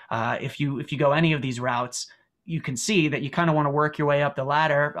 If you go any of these routes, you can see that you kind of want to work your way up the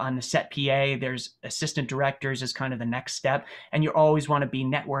ladder on the set PA. There's assistant directors as kind of the next step. And you always want to be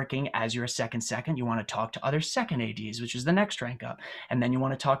networking as you're a second. You want to talk to other second ADs, which is the next rank up. And then you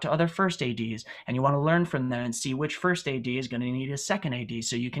want to talk to other first ADs and you want to learn from them and see which first AD is going to need a second AD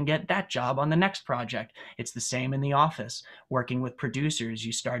so you can get that job on the next project. It's the same in the office. Working with producers,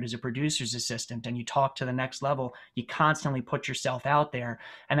 you start as a producer's assistant and you talk to the next level. You constantly put yourself out there.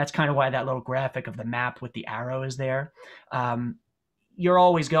 And that's kind of why that little graphic of the map with the arrow is there. you're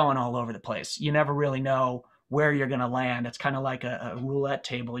always going all over the place. You never really know where you're going to land. It's kind of like a roulette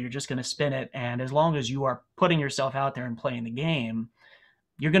table. You're just going to spin it. And as long as you are putting yourself out there and playing the game,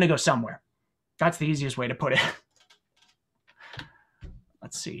 you're going to go somewhere. That's the easiest way to put it.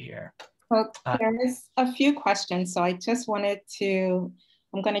 Let's see here. Well, there is a few questions, so I just wanted to,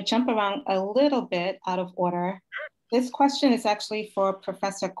 I'm going to jump around a little bit out of order. This question is actually for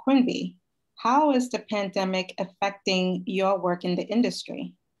Professor Quimby. How is the pandemic affecting your work in the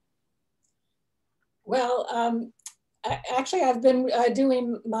industry? Well, actually, I've been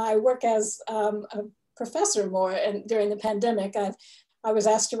doing my work as a professor more, and during the pandemic, I was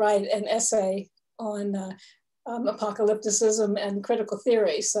asked to write an essay on apocalypticism and critical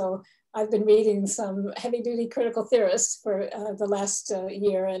theory. So I've been reading some heavy-duty critical theorists for the last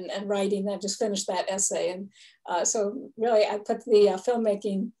year and writing. I just finished that essay, and so really, I put the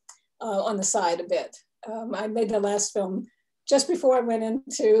filmmaking on the side a bit. I made the last film just before I went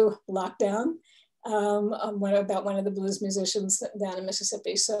into lockdown. About one of the blues musicians down in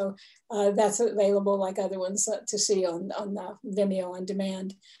Mississippi. So that's available like other ones to see on Vimeo on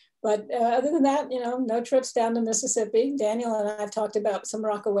demand. But other than that, no trips down to Mississippi. Daniel and I have talked about some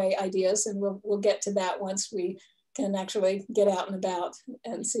Rockaway ideas, and we'll get to that once we can actually get out and about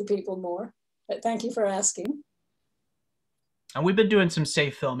and see people more. But thank you for asking. And we've been doing some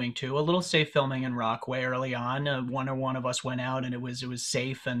safe filming too, a little safe filming in Rockaway early on. One of us went out and it was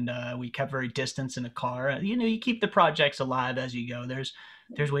safe, and we kept very distant in the car. You keep the projects alive as you go.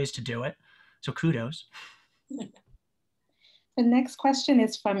 There's ways to do it. So kudos. The next question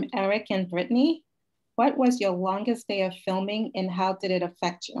is from Eric and Brittany. What was your longest day of filming and how did it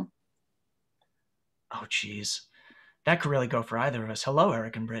affect you? Oh, geez. That could really go for either of us. Hello,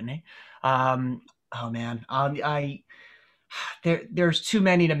 Eric and Brittany. Oh man, there's too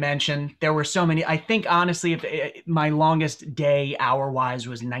many to mention. There were so many. I think honestly, if my longest day hour-wise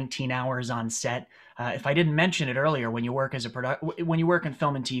was 19 hours on set. If I didn't mention it earlier, when you work when you work in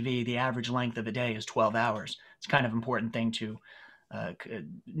film and TV, the average length of a day is 12 hours. It's kind of an important thing to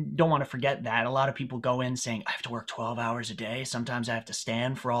don't want to forget that. A lot of people go in saying, I have to work 12 hours a day. Sometimes I have to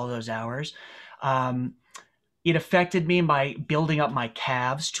stand for all those hours. It affected me by building up my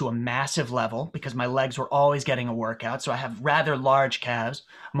calves to a massive level because my legs were always getting a workout. So I have rather large calves.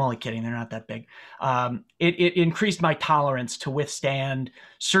 I'm only kidding. They're not that big. It increased my tolerance to withstand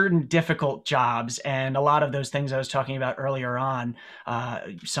certain difficult jobs. And a lot of those things I was talking about earlier on,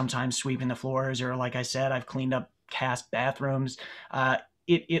 sometimes sweeping the floors, or like I said, I've cleaned up cast bathrooms.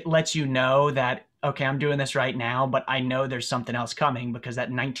 It lets you know that, okay, I'm doing this right now, but I know there's something else coming, because that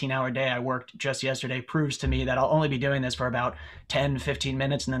 19-hour day I worked just yesterday proves to me that I'll only be doing this for about 10, 15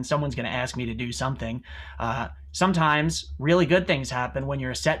 minutes, and then someone's going to ask me to do something. Sometimes really good things happen when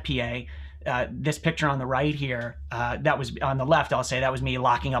you're a set PA. This picture on the right here, that was on the left, I'll say that was me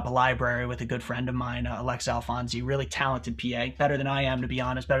locking up a library with a good friend of mine, Alexa Alfonsi, really talented PA, better than I am, to be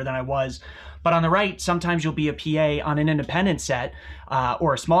honest, better than I was. But on the right, sometimes you'll be a PA on an independent set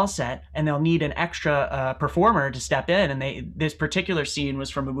or a small set, and they'll need an extra performer to step in. And this particular scene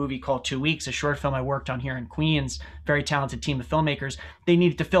was from a movie called 2 Weeks, a short film I worked on here in Queens, very talented team of filmmakers. They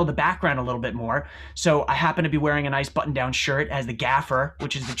needed to fill the background a little bit more. So I happened to be wearing a nice button-down shirt as the gaffer,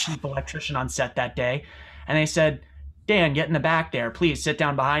 which is the chief electrician on set that day. And they said, Dan, get in the back there. Please sit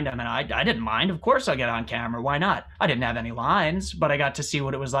down behind him. And I didn't mind. Of course I'll get on camera. Why not? I didn't have any lines, but I got to see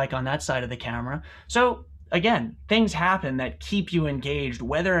what it was like on that side of the camera. So again, things happen that keep you engaged,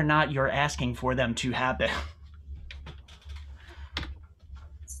 whether or not you're asking for them to happen.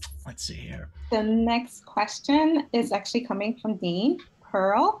 Let's see here. The next question is actually coming from Dean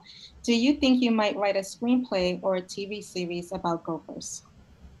Pearl. Do you think you might write a screenplay or a TV series about Gofers?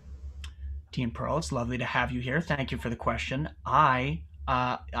 Dean Pearl, it's lovely to have you here. Thank you for the question. I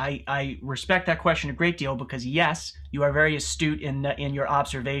respect that question a great deal, because yes, you are very astute in your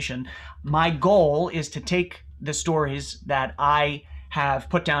observation. My goal is to take the stories that I have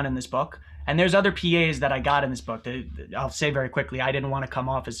put down in this book, and there's other PAs that I got in this book. I'll say very quickly, I didn't want to come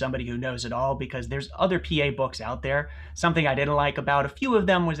off as somebody who knows it all, because there's other PA books out there. Something I didn't like about a few of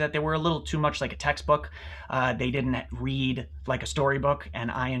them was that they were a little too much like a textbook. They didn't read like a storybook,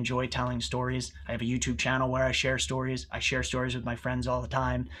 and I enjoy telling stories. I have a YouTube channel where I share stories. I share stories with my friends all the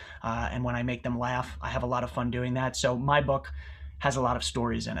time, and when I make them laugh, I have a lot of fun doing that. So my book has a lot of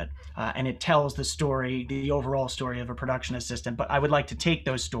stories in it, and it tells the story, the overall story of a production assistant. But I would like to take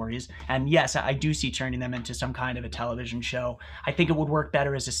those stories, and yes, I do see turning them into some kind of a television show. I think it would work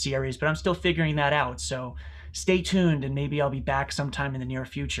better as a series, but I'm still figuring that out. So stay tuned, and maybe I'll be back sometime in the near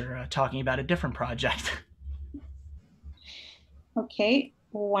future talking about a different project. Okay,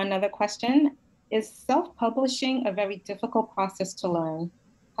 one other question. Is self-publishing a very difficult process to learn?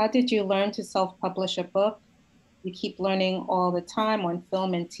 How did you learn to self-publish a book? You keep learning all the time on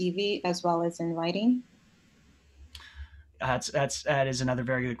film and TV as well as in writing. That is another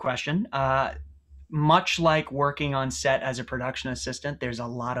very good question. Much like working on set as a production assistant, there's a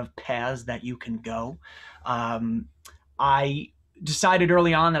lot of paths that you can go. I decided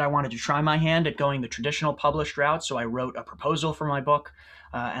early on that I wanted to try my hand at going the traditional published route, so I wrote a proposal for my book,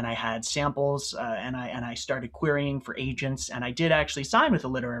 and I had samples, and I started querying for agents, and I did actually sign with a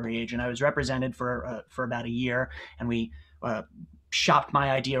literary agent. I was represented for about a year, and we shopped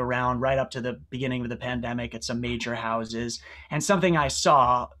my idea around right up to the beginning of the pandemic at some major houses. And something I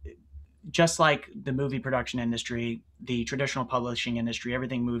saw, just like the movie production industry, the traditional publishing industry,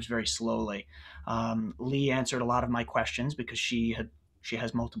 everything moves very slowly. Lee answered a lot of my questions because she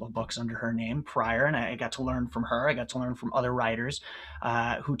has multiple books under her name prior, and I got to learn from her. I got to learn from other writers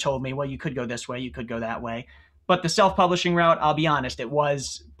who told me, well, you could go this way, you could go that way. But the self-publishing route, I'll be honest, it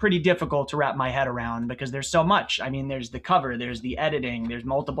was pretty difficult to wrap my head around because there's so much. I mean, there's the cover, there's the editing, there's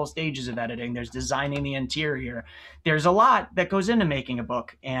multiple stages of editing, there's designing the interior. There's a lot that goes into making a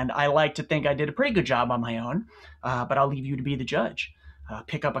book, and I like to think I did a pretty good job on my own, but I'll leave you to be the judge.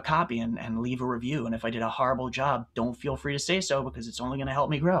 Pick up a copy and leave a review, and if I did a horrible job, don't feel free to say so because it's only going to help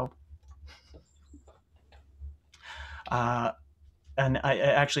me grow. And I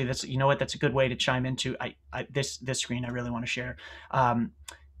actually, that's, you know what, that's a good way to chime into this screen I really want to share.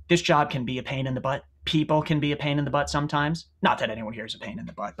 This job can be a pain in the butt. People can be a pain in the butt sometimes. Not that anyone here is a pain in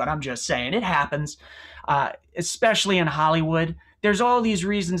the butt, but I'm just saying it happens, especially in Hollywood. There's all these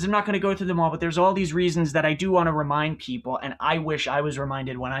reasons. I'm not going to go through them all, but there's all these reasons that I do want to remind people, and I wish I was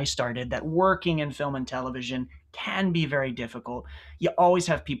reminded when I started, that working in film and television can be very difficult. You always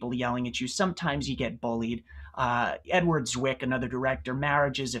have people yelling at you. Sometimes you get bullied. Edward Zwick, another director,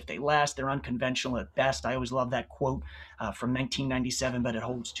 marriages, if they last, they're unconventional at best. I always love that quote from 1997, but it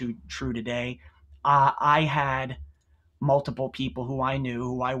holds true today. I had multiple people who I knew,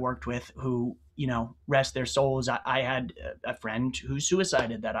 who I worked with, who, you know, rest their souls. I had a friend who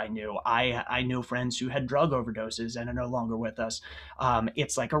suicided that I knew. I knew friends who had drug overdoses and are no longer with us.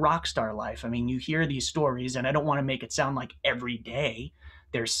 It's like a rock star life. I mean, you hear these stories, and I don't want to make it sound like every day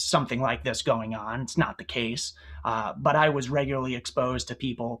there's something like this going on. It's not the case. But I was regularly exposed to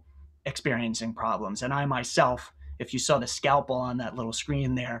people experiencing problems. And I myself, if you saw the scalpel on that little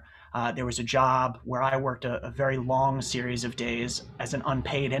screen there was a job where I worked a very long series of days as an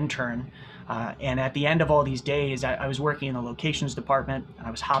unpaid intern. And at the end of all these days, I was working in the locations department, and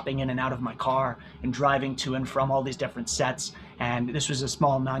I was hopping in and out of my car and driving to and from all these different sets. And this was a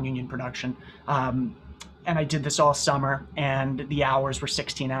small non-union production. And I did this all summer, and the hours were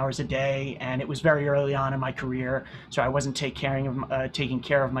 16 hours a day, and it was very early on in my career, so I wasn't taking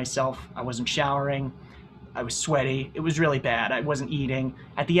care of myself. I wasn't showering. I was sweaty. It was really bad. I wasn't eating.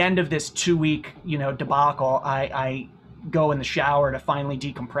 At the end of this 2-week, debacle, I go in the shower to finally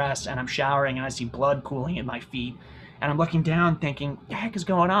decompress, and I'm showering, and I see blood pooling in my feet, and I'm looking down thinking, what the heck is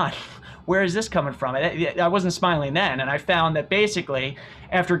going on? Where is this coming from? I wasn't smiling then, and I found that basically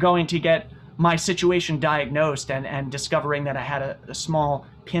after going to get my situation diagnosed and discovering that I had a small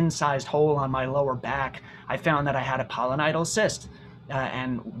pin-sized hole on my lower back, I found that I had a pilonidal cyst.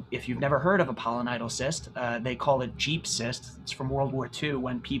 And if you've never heard of a pilonidal cyst, they call it Jeep cyst. It's from World War II,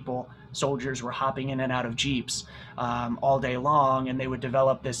 when soldiers were hopping in and out of Jeeps all day long, and they would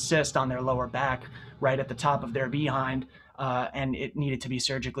develop this cyst on their lower back right at the top of their behind, and it needed to be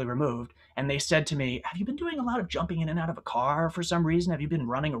surgically removed. And they said to me, have you been doing a lot of jumping in and out of a car for some reason? Have you been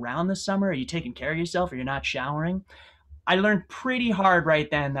running around this summer? Are you taking care of yourself? Or you're not showering? I learned pretty hard right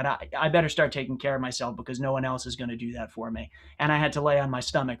then that I better start taking care of myself, because no one else is going to do that for me. And I had to lay on my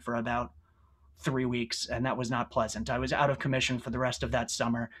stomach for about 3 weeks, and that was not pleasant. I was out of commission for the rest of that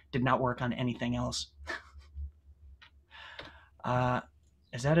summer, did not work on anything else.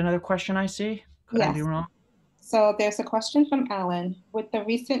 Is that another question I see? Could Yes. I be wrong? So there's a question from Alan. With the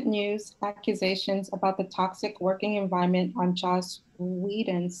recent news accusations about the toxic working environment on Joss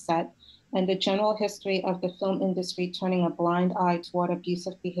Whedon's set, and the general history of the film industry turning a blind eye toward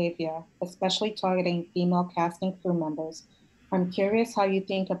abusive behavior, especially targeting female casting crew members, I'm curious how you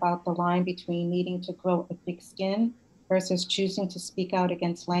think about the line between needing to grow a thick skin versus choosing to speak out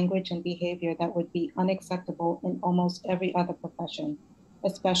against language and behavior that would be unacceptable in almost every other profession,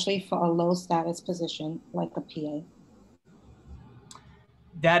 especially for a low status position like a PA.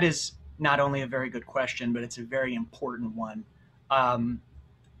 That is not only a very good question, but it's a very important one.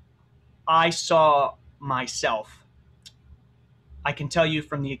 I saw myself. I can tell you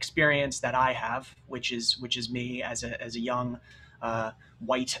from the experience that I have, which is me as a young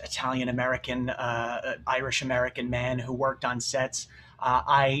white Italian American, Irish American man who worked on sets.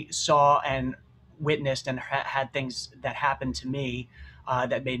 I saw and witnessed and had things that happened to me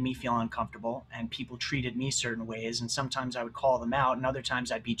that made me feel uncomfortable, and people treated me certain ways, and sometimes I would call them out, and other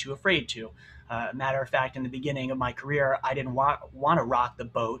times I'd be too afraid to. Matter of fact, in the beginning of my career, I didn't want to rock the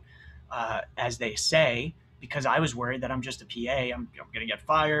boat, as they say, because I was worried that I'm just a PA. I'm going to get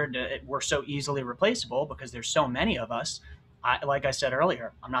fired. We're so easily replaceable because there's so many of us. Like I said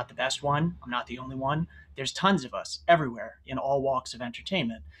earlier, I'm not the best one. I'm not the only one. There's tons of us everywhere in all walks of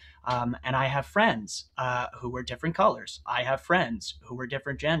entertainment. And I have friends who were different colors. I have friends who were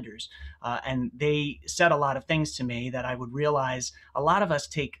different genders. And they said a lot of things to me that I would realize a lot of us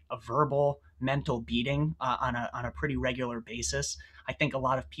take a verbal, mental beating on a pretty regular basis. I think a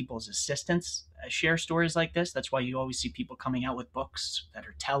lot of people's assistants share stories like this. That's why you always see people coming out with books that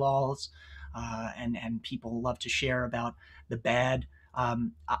are tell-alls, and people love to share about the bad.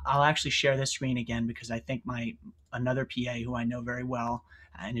 I'll actually share this screen again because I think another PA who I know very well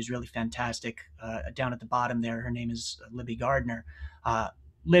and is really fantastic, down at the bottom there, her name is Libby Gardner.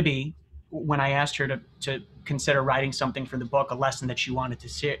 Libby, when I asked her to consider writing something for the book, a lesson that she wanted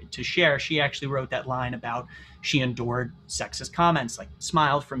to share, she actually wrote that line about she endured sexist comments, like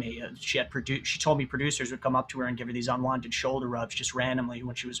smiled for me. She told me producers would come up to her and give her these unwanted shoulder rubs just randomly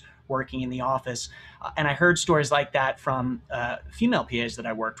when she was working in the office. And I heard stories like that from female PAs that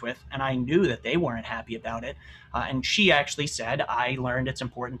I worked with, and I knew that they weren't happy about it. And she actually said, I learned it's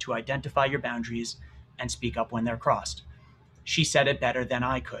important to identify your boundaries and speak up when they're crossed. She said it better than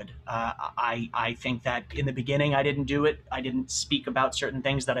I could. I think that in the beginning I didn't do it. I didn't speak about certain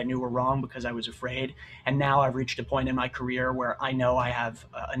things that I knew were wrong because I was afraid. And now I've reached a point in my career where I know I have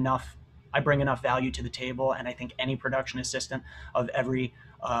I bring enough value to the table. And I think any production assistant of every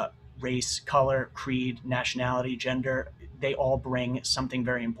race, color, creed, nationality, gender, they all bring something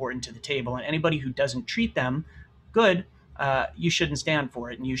very important to the table. And anybody who doesn't treat them good, you shouldn't stand for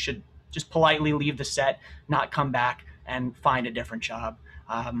it. And you should just politely leave the set, not come back, and find a different job.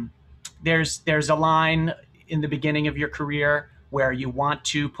 There's a line in the beginning of your career where you want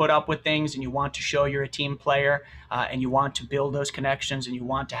to put up with things and you want to show you're a team player, and you want to build those connections and you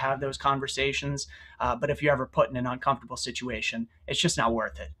want to have those conversations. But if you're ever put in an uncomfortable situation, it's just not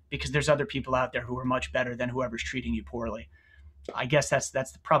worth it because there's other people out there who are much better than whoever's treating you poorly. I guess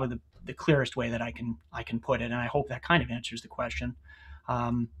that's probably the clearest way that I can put it, and I hope that kind of answers the question.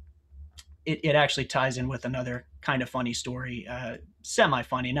 It actually ties in with another kind of funny story,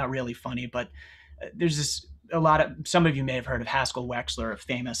 semi-funny, not really funny, but there's some of you may have heard of Haskell Wexler, a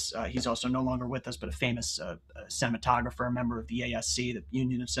famous, he's also no longer with us, but a famous cinematographer, a member of the ASC, the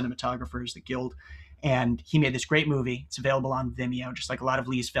Union of Cinematographers, the Guild. And he made this great movie. It's available on Vimeo, just like a lot of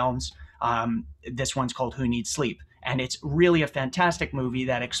Lee's films. This one's called Who Needs Sleep? And it's really a fantastic movie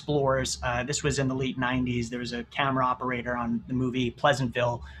that explores, this was in the late 90s. There was a camera operator on the movie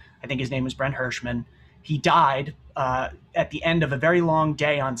Pleasantville. I think his name was Brent Hirschman. He died at the end of a very long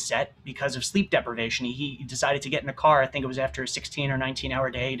day on set because of sleep deprivation. He decided to get in a car. I think it was after a 16 or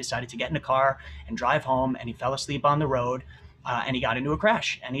 19-hour day. He decided to get in a car and drive home, and he fell asleep on the road, and he got into a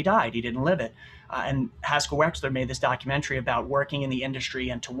crash, and he died. He didn't live it. And Haskell Wexler made this documentary about working in the industry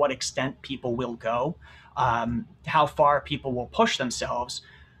and to what extent people will go, how far people will push themselves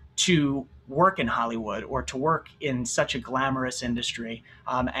to work in Hollywood or to work in such a glamorous industry.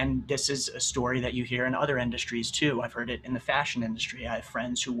 And this is a story that you hear in other industries too. I've heard it in the fashion industry. I have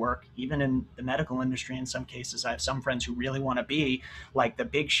friends who work even in the medical industry in some cases. I have some friends who really want to be like the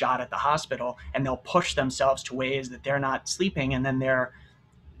big shot at the hospital, and they'll push themselves to ways that they're not sleeping, and then they're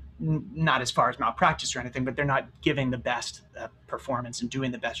not as far as malpractice or anything, but they're not giving the best performance and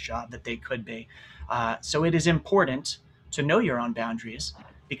doing the best job that they could be. So it is important to know your own boundaries,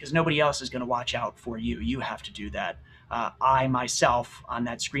 because nobody else is going to watch out for you. You have to do that. I myself, on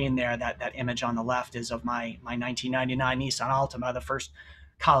that screen there, that image on the left is of my 1999 Nissan Altima, the first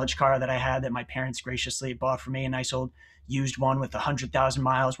college car that I had that my parents graciously bought for me, a nice old used one with 100,000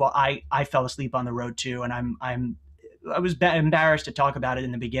 miles. Well, I fell asleep on the road too, and I was embarrassed to talk about it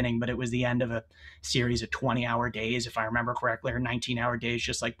in the beginning, but it was the end of a series of 20-hour days, if I remember correctly, or 19-hour days,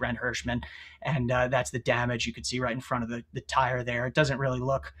 just like Brent Hirschman. And that's the damage you could see right in front of the tire there. It doesn't really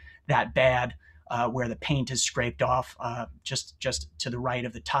look that bad where the paint is scraped off just to the right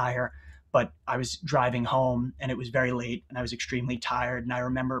of the tire. But I was driving home, and it was very late, and I was extremely tired. And I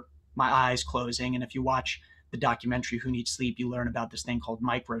remember my eyes closing. And if you watch the documentary Who Needs Sleep, you learn about this thing called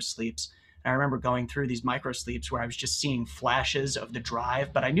micro sleeps. And I remember going through these micro sleeps where I was just seeing flashes of the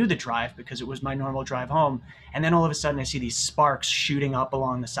drive, but I knew the drive because it was my normal drive home. And then all of a sudden I see these sparks shooting up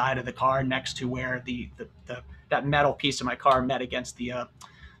along the side of the car next to where the that metal piece of my car met against the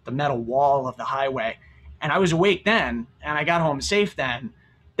metal wall of the highway. And I was awake then, and I got home safe then.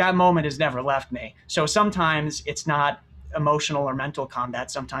 That moment has never left me. So sometimes it's not emotional or mental combat.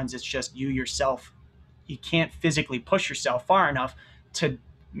 Sometimes it's just you yourself. You can't physically push yourself far enough to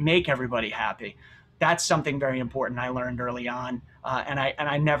make everybody happy. That's something very important I learned early on, and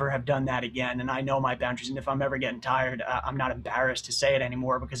I never have done that again. And I know my boundaries. And if I'm ever getting tired, I'm not embarrassed to say it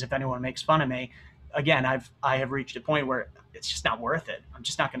anymore, because if anyone makes fun of me, again, I have reached a point where it's just not worth it. I'm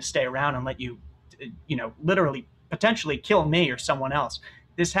just not going to stay around and let you, literally potentially kill me or someone else.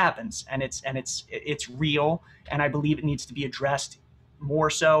 This happens, and it's real, and I believe it needs to be addressed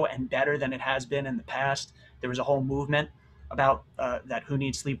more so and better than it has been in the past. There was a whole movement about that Who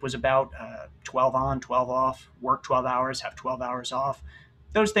Needs Sleep was about 12 on, 12 off, work 12 hours, have 12 hours off.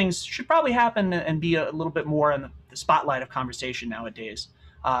 Those things should probably happen and be a little bit more in the spotlight of conversation nowadays.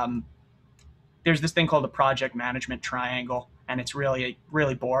 There's this thing called the project management triangle, and it's really,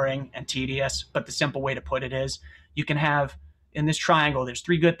 really boring and tedious. But the simple way to put it is, you can have, in this triangle, there's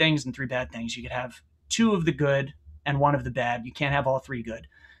 3 good things and 3 bad things. You could have 2 of the good and 1 of the bad. You can't have all 3 good.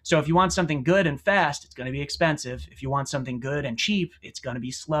 So if you want something good and fast, it's going to be expensive. If you want something good and cheap, it's going to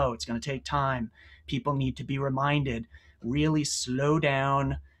be slow. It's going to take time. People need to be reminded, really slow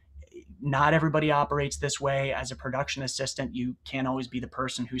down. Not everybody operates this way. As a production assistant, you can't always be the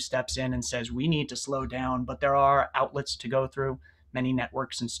person who steps in and says, we need to slow down, but there are outlets to go through. Many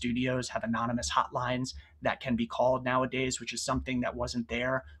networks and studios have anonymous hotlines that can be called nowadays, which is something that wasn't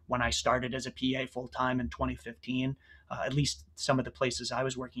there when I started as a PA full-time in 2015. At least some of the places I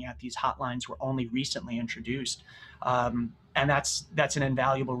was working at, these hotlines were only recently introduced. And that's an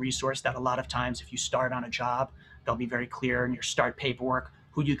invaluable resource that a lot of times, if you start on a job, they'll be very clear in your start paperwork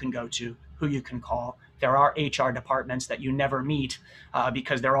who you can go to, who you can call. There are HR departments that you never meet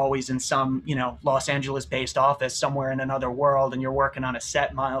because they're always in some, Los Angeles-based office somewhere in another world, and you're working on a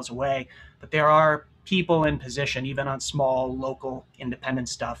set miles away. But there are people in position, even on small, local, independent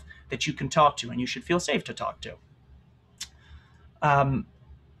stuff, that you can talk to, and you should feel safe to talk to.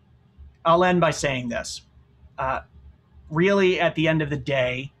 I'll end by saying this. Really, at the end of the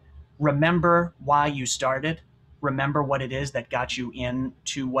day, remember why you started. Remember what it is that got you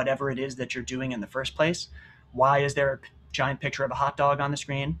into whatever it is that you're doing in the first place. Why is there a giant picture of a hot dog on the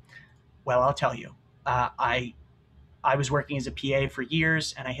screen? Well, I'll tell you. I was working as a PA for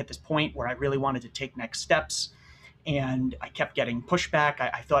years, and I hit this point where I really wanted to take next steps. And I kept getting pushback.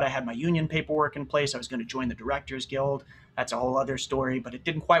 I thought I had my union paperwork in place. I was going to join the Directors Guild. That's a whole other story, but it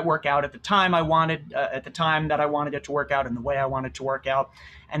didn't quite work out at the time I wanted, at the time that I wanted it to work out and the way I wanted to work out.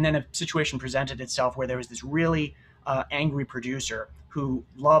 And then a situation presented itself where there was this really angry producer who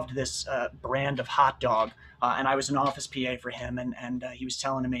loved this brand of hot dog. And I was an office PA for him, and he was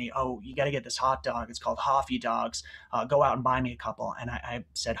telling me, oh, you got to get this hot dog. It's called Hoffy Dogs. Go out and buy me a couple. And I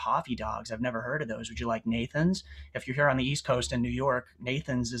said, Hoffy Dogs? I've never heard of those. Would you like Nathan's? If you're here on the East Coast in New York,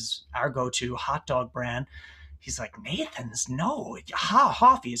 Nathan's is our go-to hot dog brand. He's like, Nathan's? No,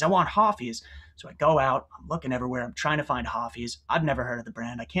 Hoffy's. I want Hoffy's. So I go out. I'm looking everywhere. I'm trying to find Hoffy's. I've never heard of the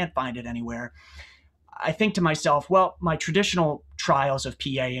brand. I can't find it anywhere. I think to myself, well, my traditional trials of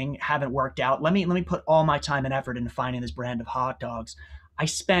PAing haven't worked out. Let me put all my time and effort into finding this brand of hot dogs. I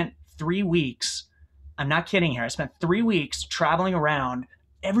spent 3 weeks, I'm not kidding here, I spent 3 weeks traveling around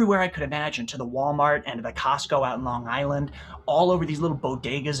everywhere I could imagine, to the Walmart and to the Costco out in Long Island, all over these little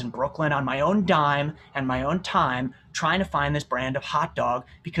bodegas in Brooklyn on my own dime and my own time, trying to find this brand of hot dog,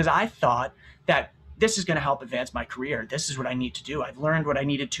 because I thought that this is going to help advance my career. This is what I need to do. I've learned what I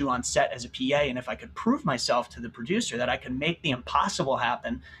needed to on set as a PA, and if I could prove myself to the producer that I can make the impossible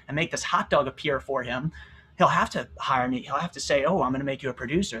happen and make this hot dog appear for him, he'll have to hire me. He'll have to say, oh, I'm going to make you a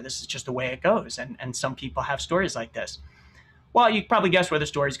producer. This is just the way it goes. And some people have stories like this. Well, you probably guess where the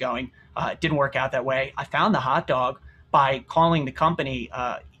story's going. It didn't work out that way. I found the hot dog by calling the company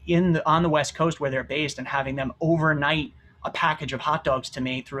on the West Coast where they're based and having them overnight a package of hot dogs to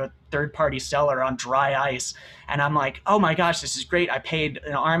me through a third-party seller on dry ice. And I'm like, oh my gosh, this is great. I paid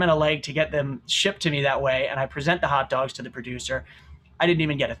an arm and a leg to get them shipped to me that way. And I present the hot dogs to the producer. I didn't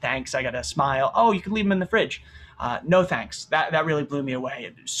even get a thanks. I got a smile. Oh, you can leave them in the fridge. No thanks. That really blew me away.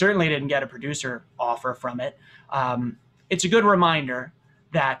 It certainly didn't get a producer offer from it. It's a good reminder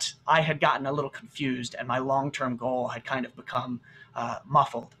that I had gotten a little confused and my long-term goal had kind of become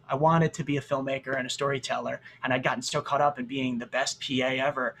muffled. I wanted to be a filmmaker and a storyteller, and I'd gotten so caught up in being the best PA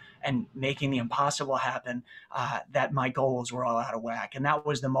ever and making the impossible happen that my goals were all out of whack. And that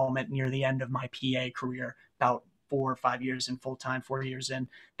was the moment near the end of my PA career, about 4 or 5 years in full-time, 4 years in,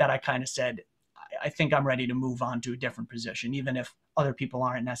 that I kind of said, I think I'm ready to move on to a different position, even if other people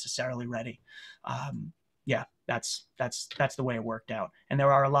aren't necessarily ready. Yeah, that's the way it worked out. And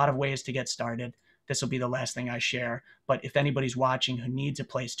there are a lot of ways to get started. This will be the last thing I share. But if anybody's watching who needs a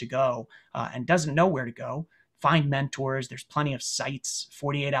place to go and doesn't know where to go, find mentors. There's plenty of sites.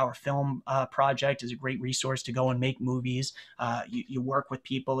 48-Hour Film Project is a great resource to go and make movies. You work with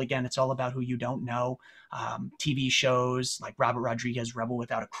people. Again, it's all about who you don't know. TV shows like Robert Rodriguez, Rebel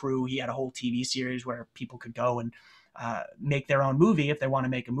Without a Crew. He had a whole TV series where people could go and make their own movie if they want to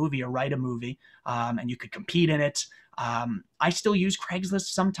make a movie or write a movie, and you could compete in it. I still use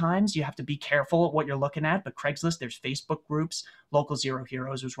Craigslist sometimes. You have to be careful at what you're looking at, but Craigslist, there's Facebook groups. Local Zero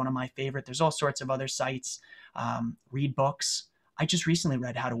Heroes was one of my favorite. There's all sorts of other sites. Read books. I just recently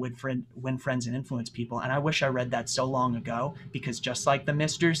read How to Win Friends and Influence People, and I wish I read that so long ago, because just like the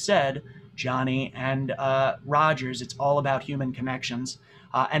Mister said, Johnny and Rogers, it's all about human connections.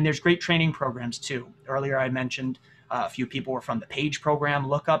 And there's great training programs too. Earlier I mentioned a few people were from the PAGE program.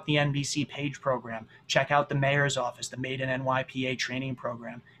 Look up the NBC PAGE program. Check out the mayor's office, the Made in NYPA training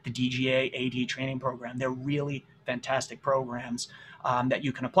program, the DGA AD training program. They're really fantastic programs that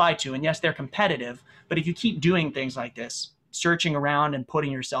you can apply to. And yes, they're competitive, but if you keep doing things like this, searching around and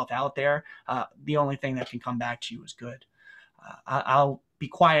putting yourself out there, the only thing that can come back to you is good. I'll be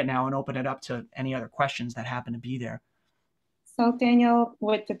quiet now and open it up to any other questions that happen to be there. So Daniel,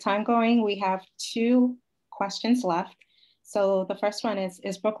 with the time going, we have 2 questions left. So the first one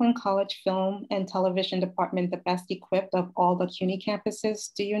is Brooklyn College Film and Television Department the best equipped of all the CUNY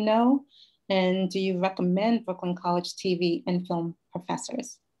campuses, do you know? And do you recommend Brooklyn College TV and film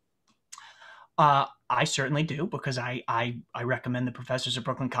professors? I certainly do, because I recommend the professors at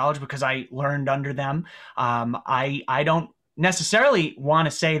Brooklyn College because I learned under them. I don't necessarily want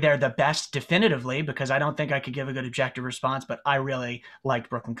to say they're the best definitively, because I don't think I could give a good objective response, but I really liked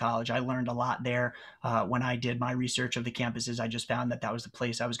Brooklyn College. I learned a lot there. When I did my research of the campuses, I just found that that was the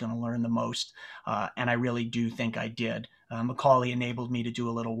place I was going to learn the most. And I really do think I did. Macaulay enabled me to do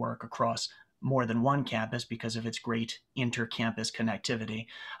a little work across more than one campus because of its great inter-campus connectivity.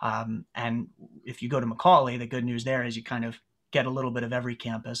 And if you go to Macaulay, the good news there is you kind of get a little bit of every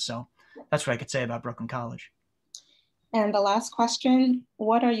campus. So that's what I could say about Brooklyn College. And the last question,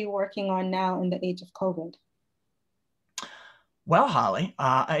 what are you working on now in the age of COVID? Well, Holly,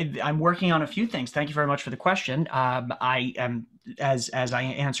 I'm working on a few things. Thank you very much for the question. I am, as I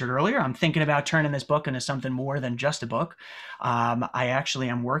answered earlier, I'm thinking about turning this book into something more than just a book. I actually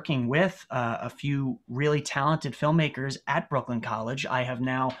am working with a few really talented filmmakers at Brooklyn College. I have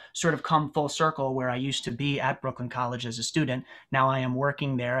now sort of come full circle where I used to be at Brooklyn College as a student. Now I am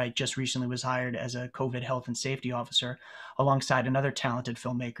working there. I just recently was hired as a COVID health and safety officer alongside another talented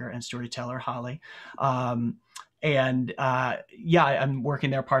filmmaker and storyteller, Holly. Yeah, I'm working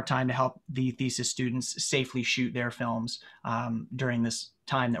there part-time to help the thesis students safely shoot their films during this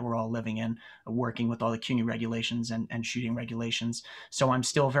time that we're all living in, working with all the CUNY regulations and shooting regulations. So I'm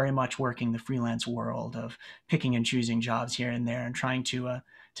still very much working the freelance world of picking and choosing jobs here and there and trying to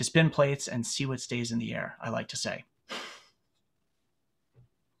spin plates and see what stays in the air, I like to say.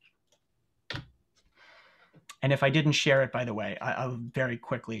 And if I didn't share it, by the way, I'll very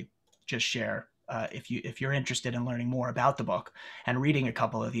quickly just share. If you're interested in learning more about the book and reading a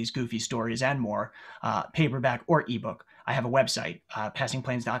couple of these goofy stories and more, paperback or ebook, I have a website,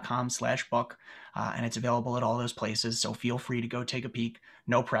 passingplanes.com/book, and it's available at all those places. So feel free to go take a peek.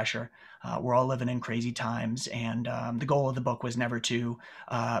 No pressure. We're all living in crazy times, and the goal of the book was never to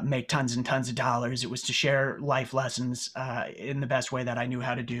make tons and tons of dollars. It was to share life lessons in the best way that I knew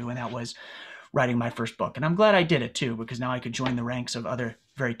how to do, and that was writing my first book. And I'm glad I did it too, because now I could join the ranks of other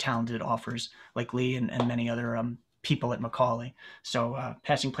very talented authors like Lee and many other people at Macaulay. So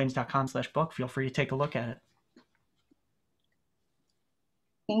passingplanes.com/book, feel free to take a look at it.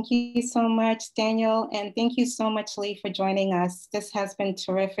 Thank you so much, Daniel. And thank you so much, Lee, for joining us. This has been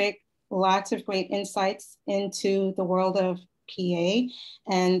terrific. Lots of great insights into the world of PA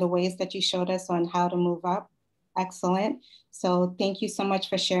and the ways that you showed us on how to move up. Excellent. So thank you so much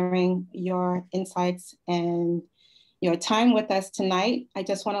for sharing your insights and your time with us tonight. I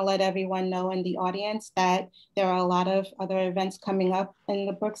just want to let everyone know in the audience that there are a lot of other events coming up in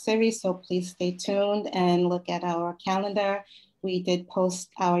the book series, so please stay tuned and look at our calendar. We did post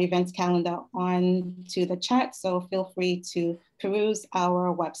our events calendar on to the chat, so feel free to peruse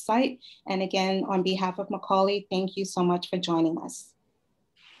our website. And again, on behalf of Macaulay, thank you so much for joining us.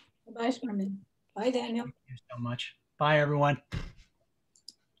 Bye, Sherman. Bye, Daniel. Thank you so much. Bye, everyone.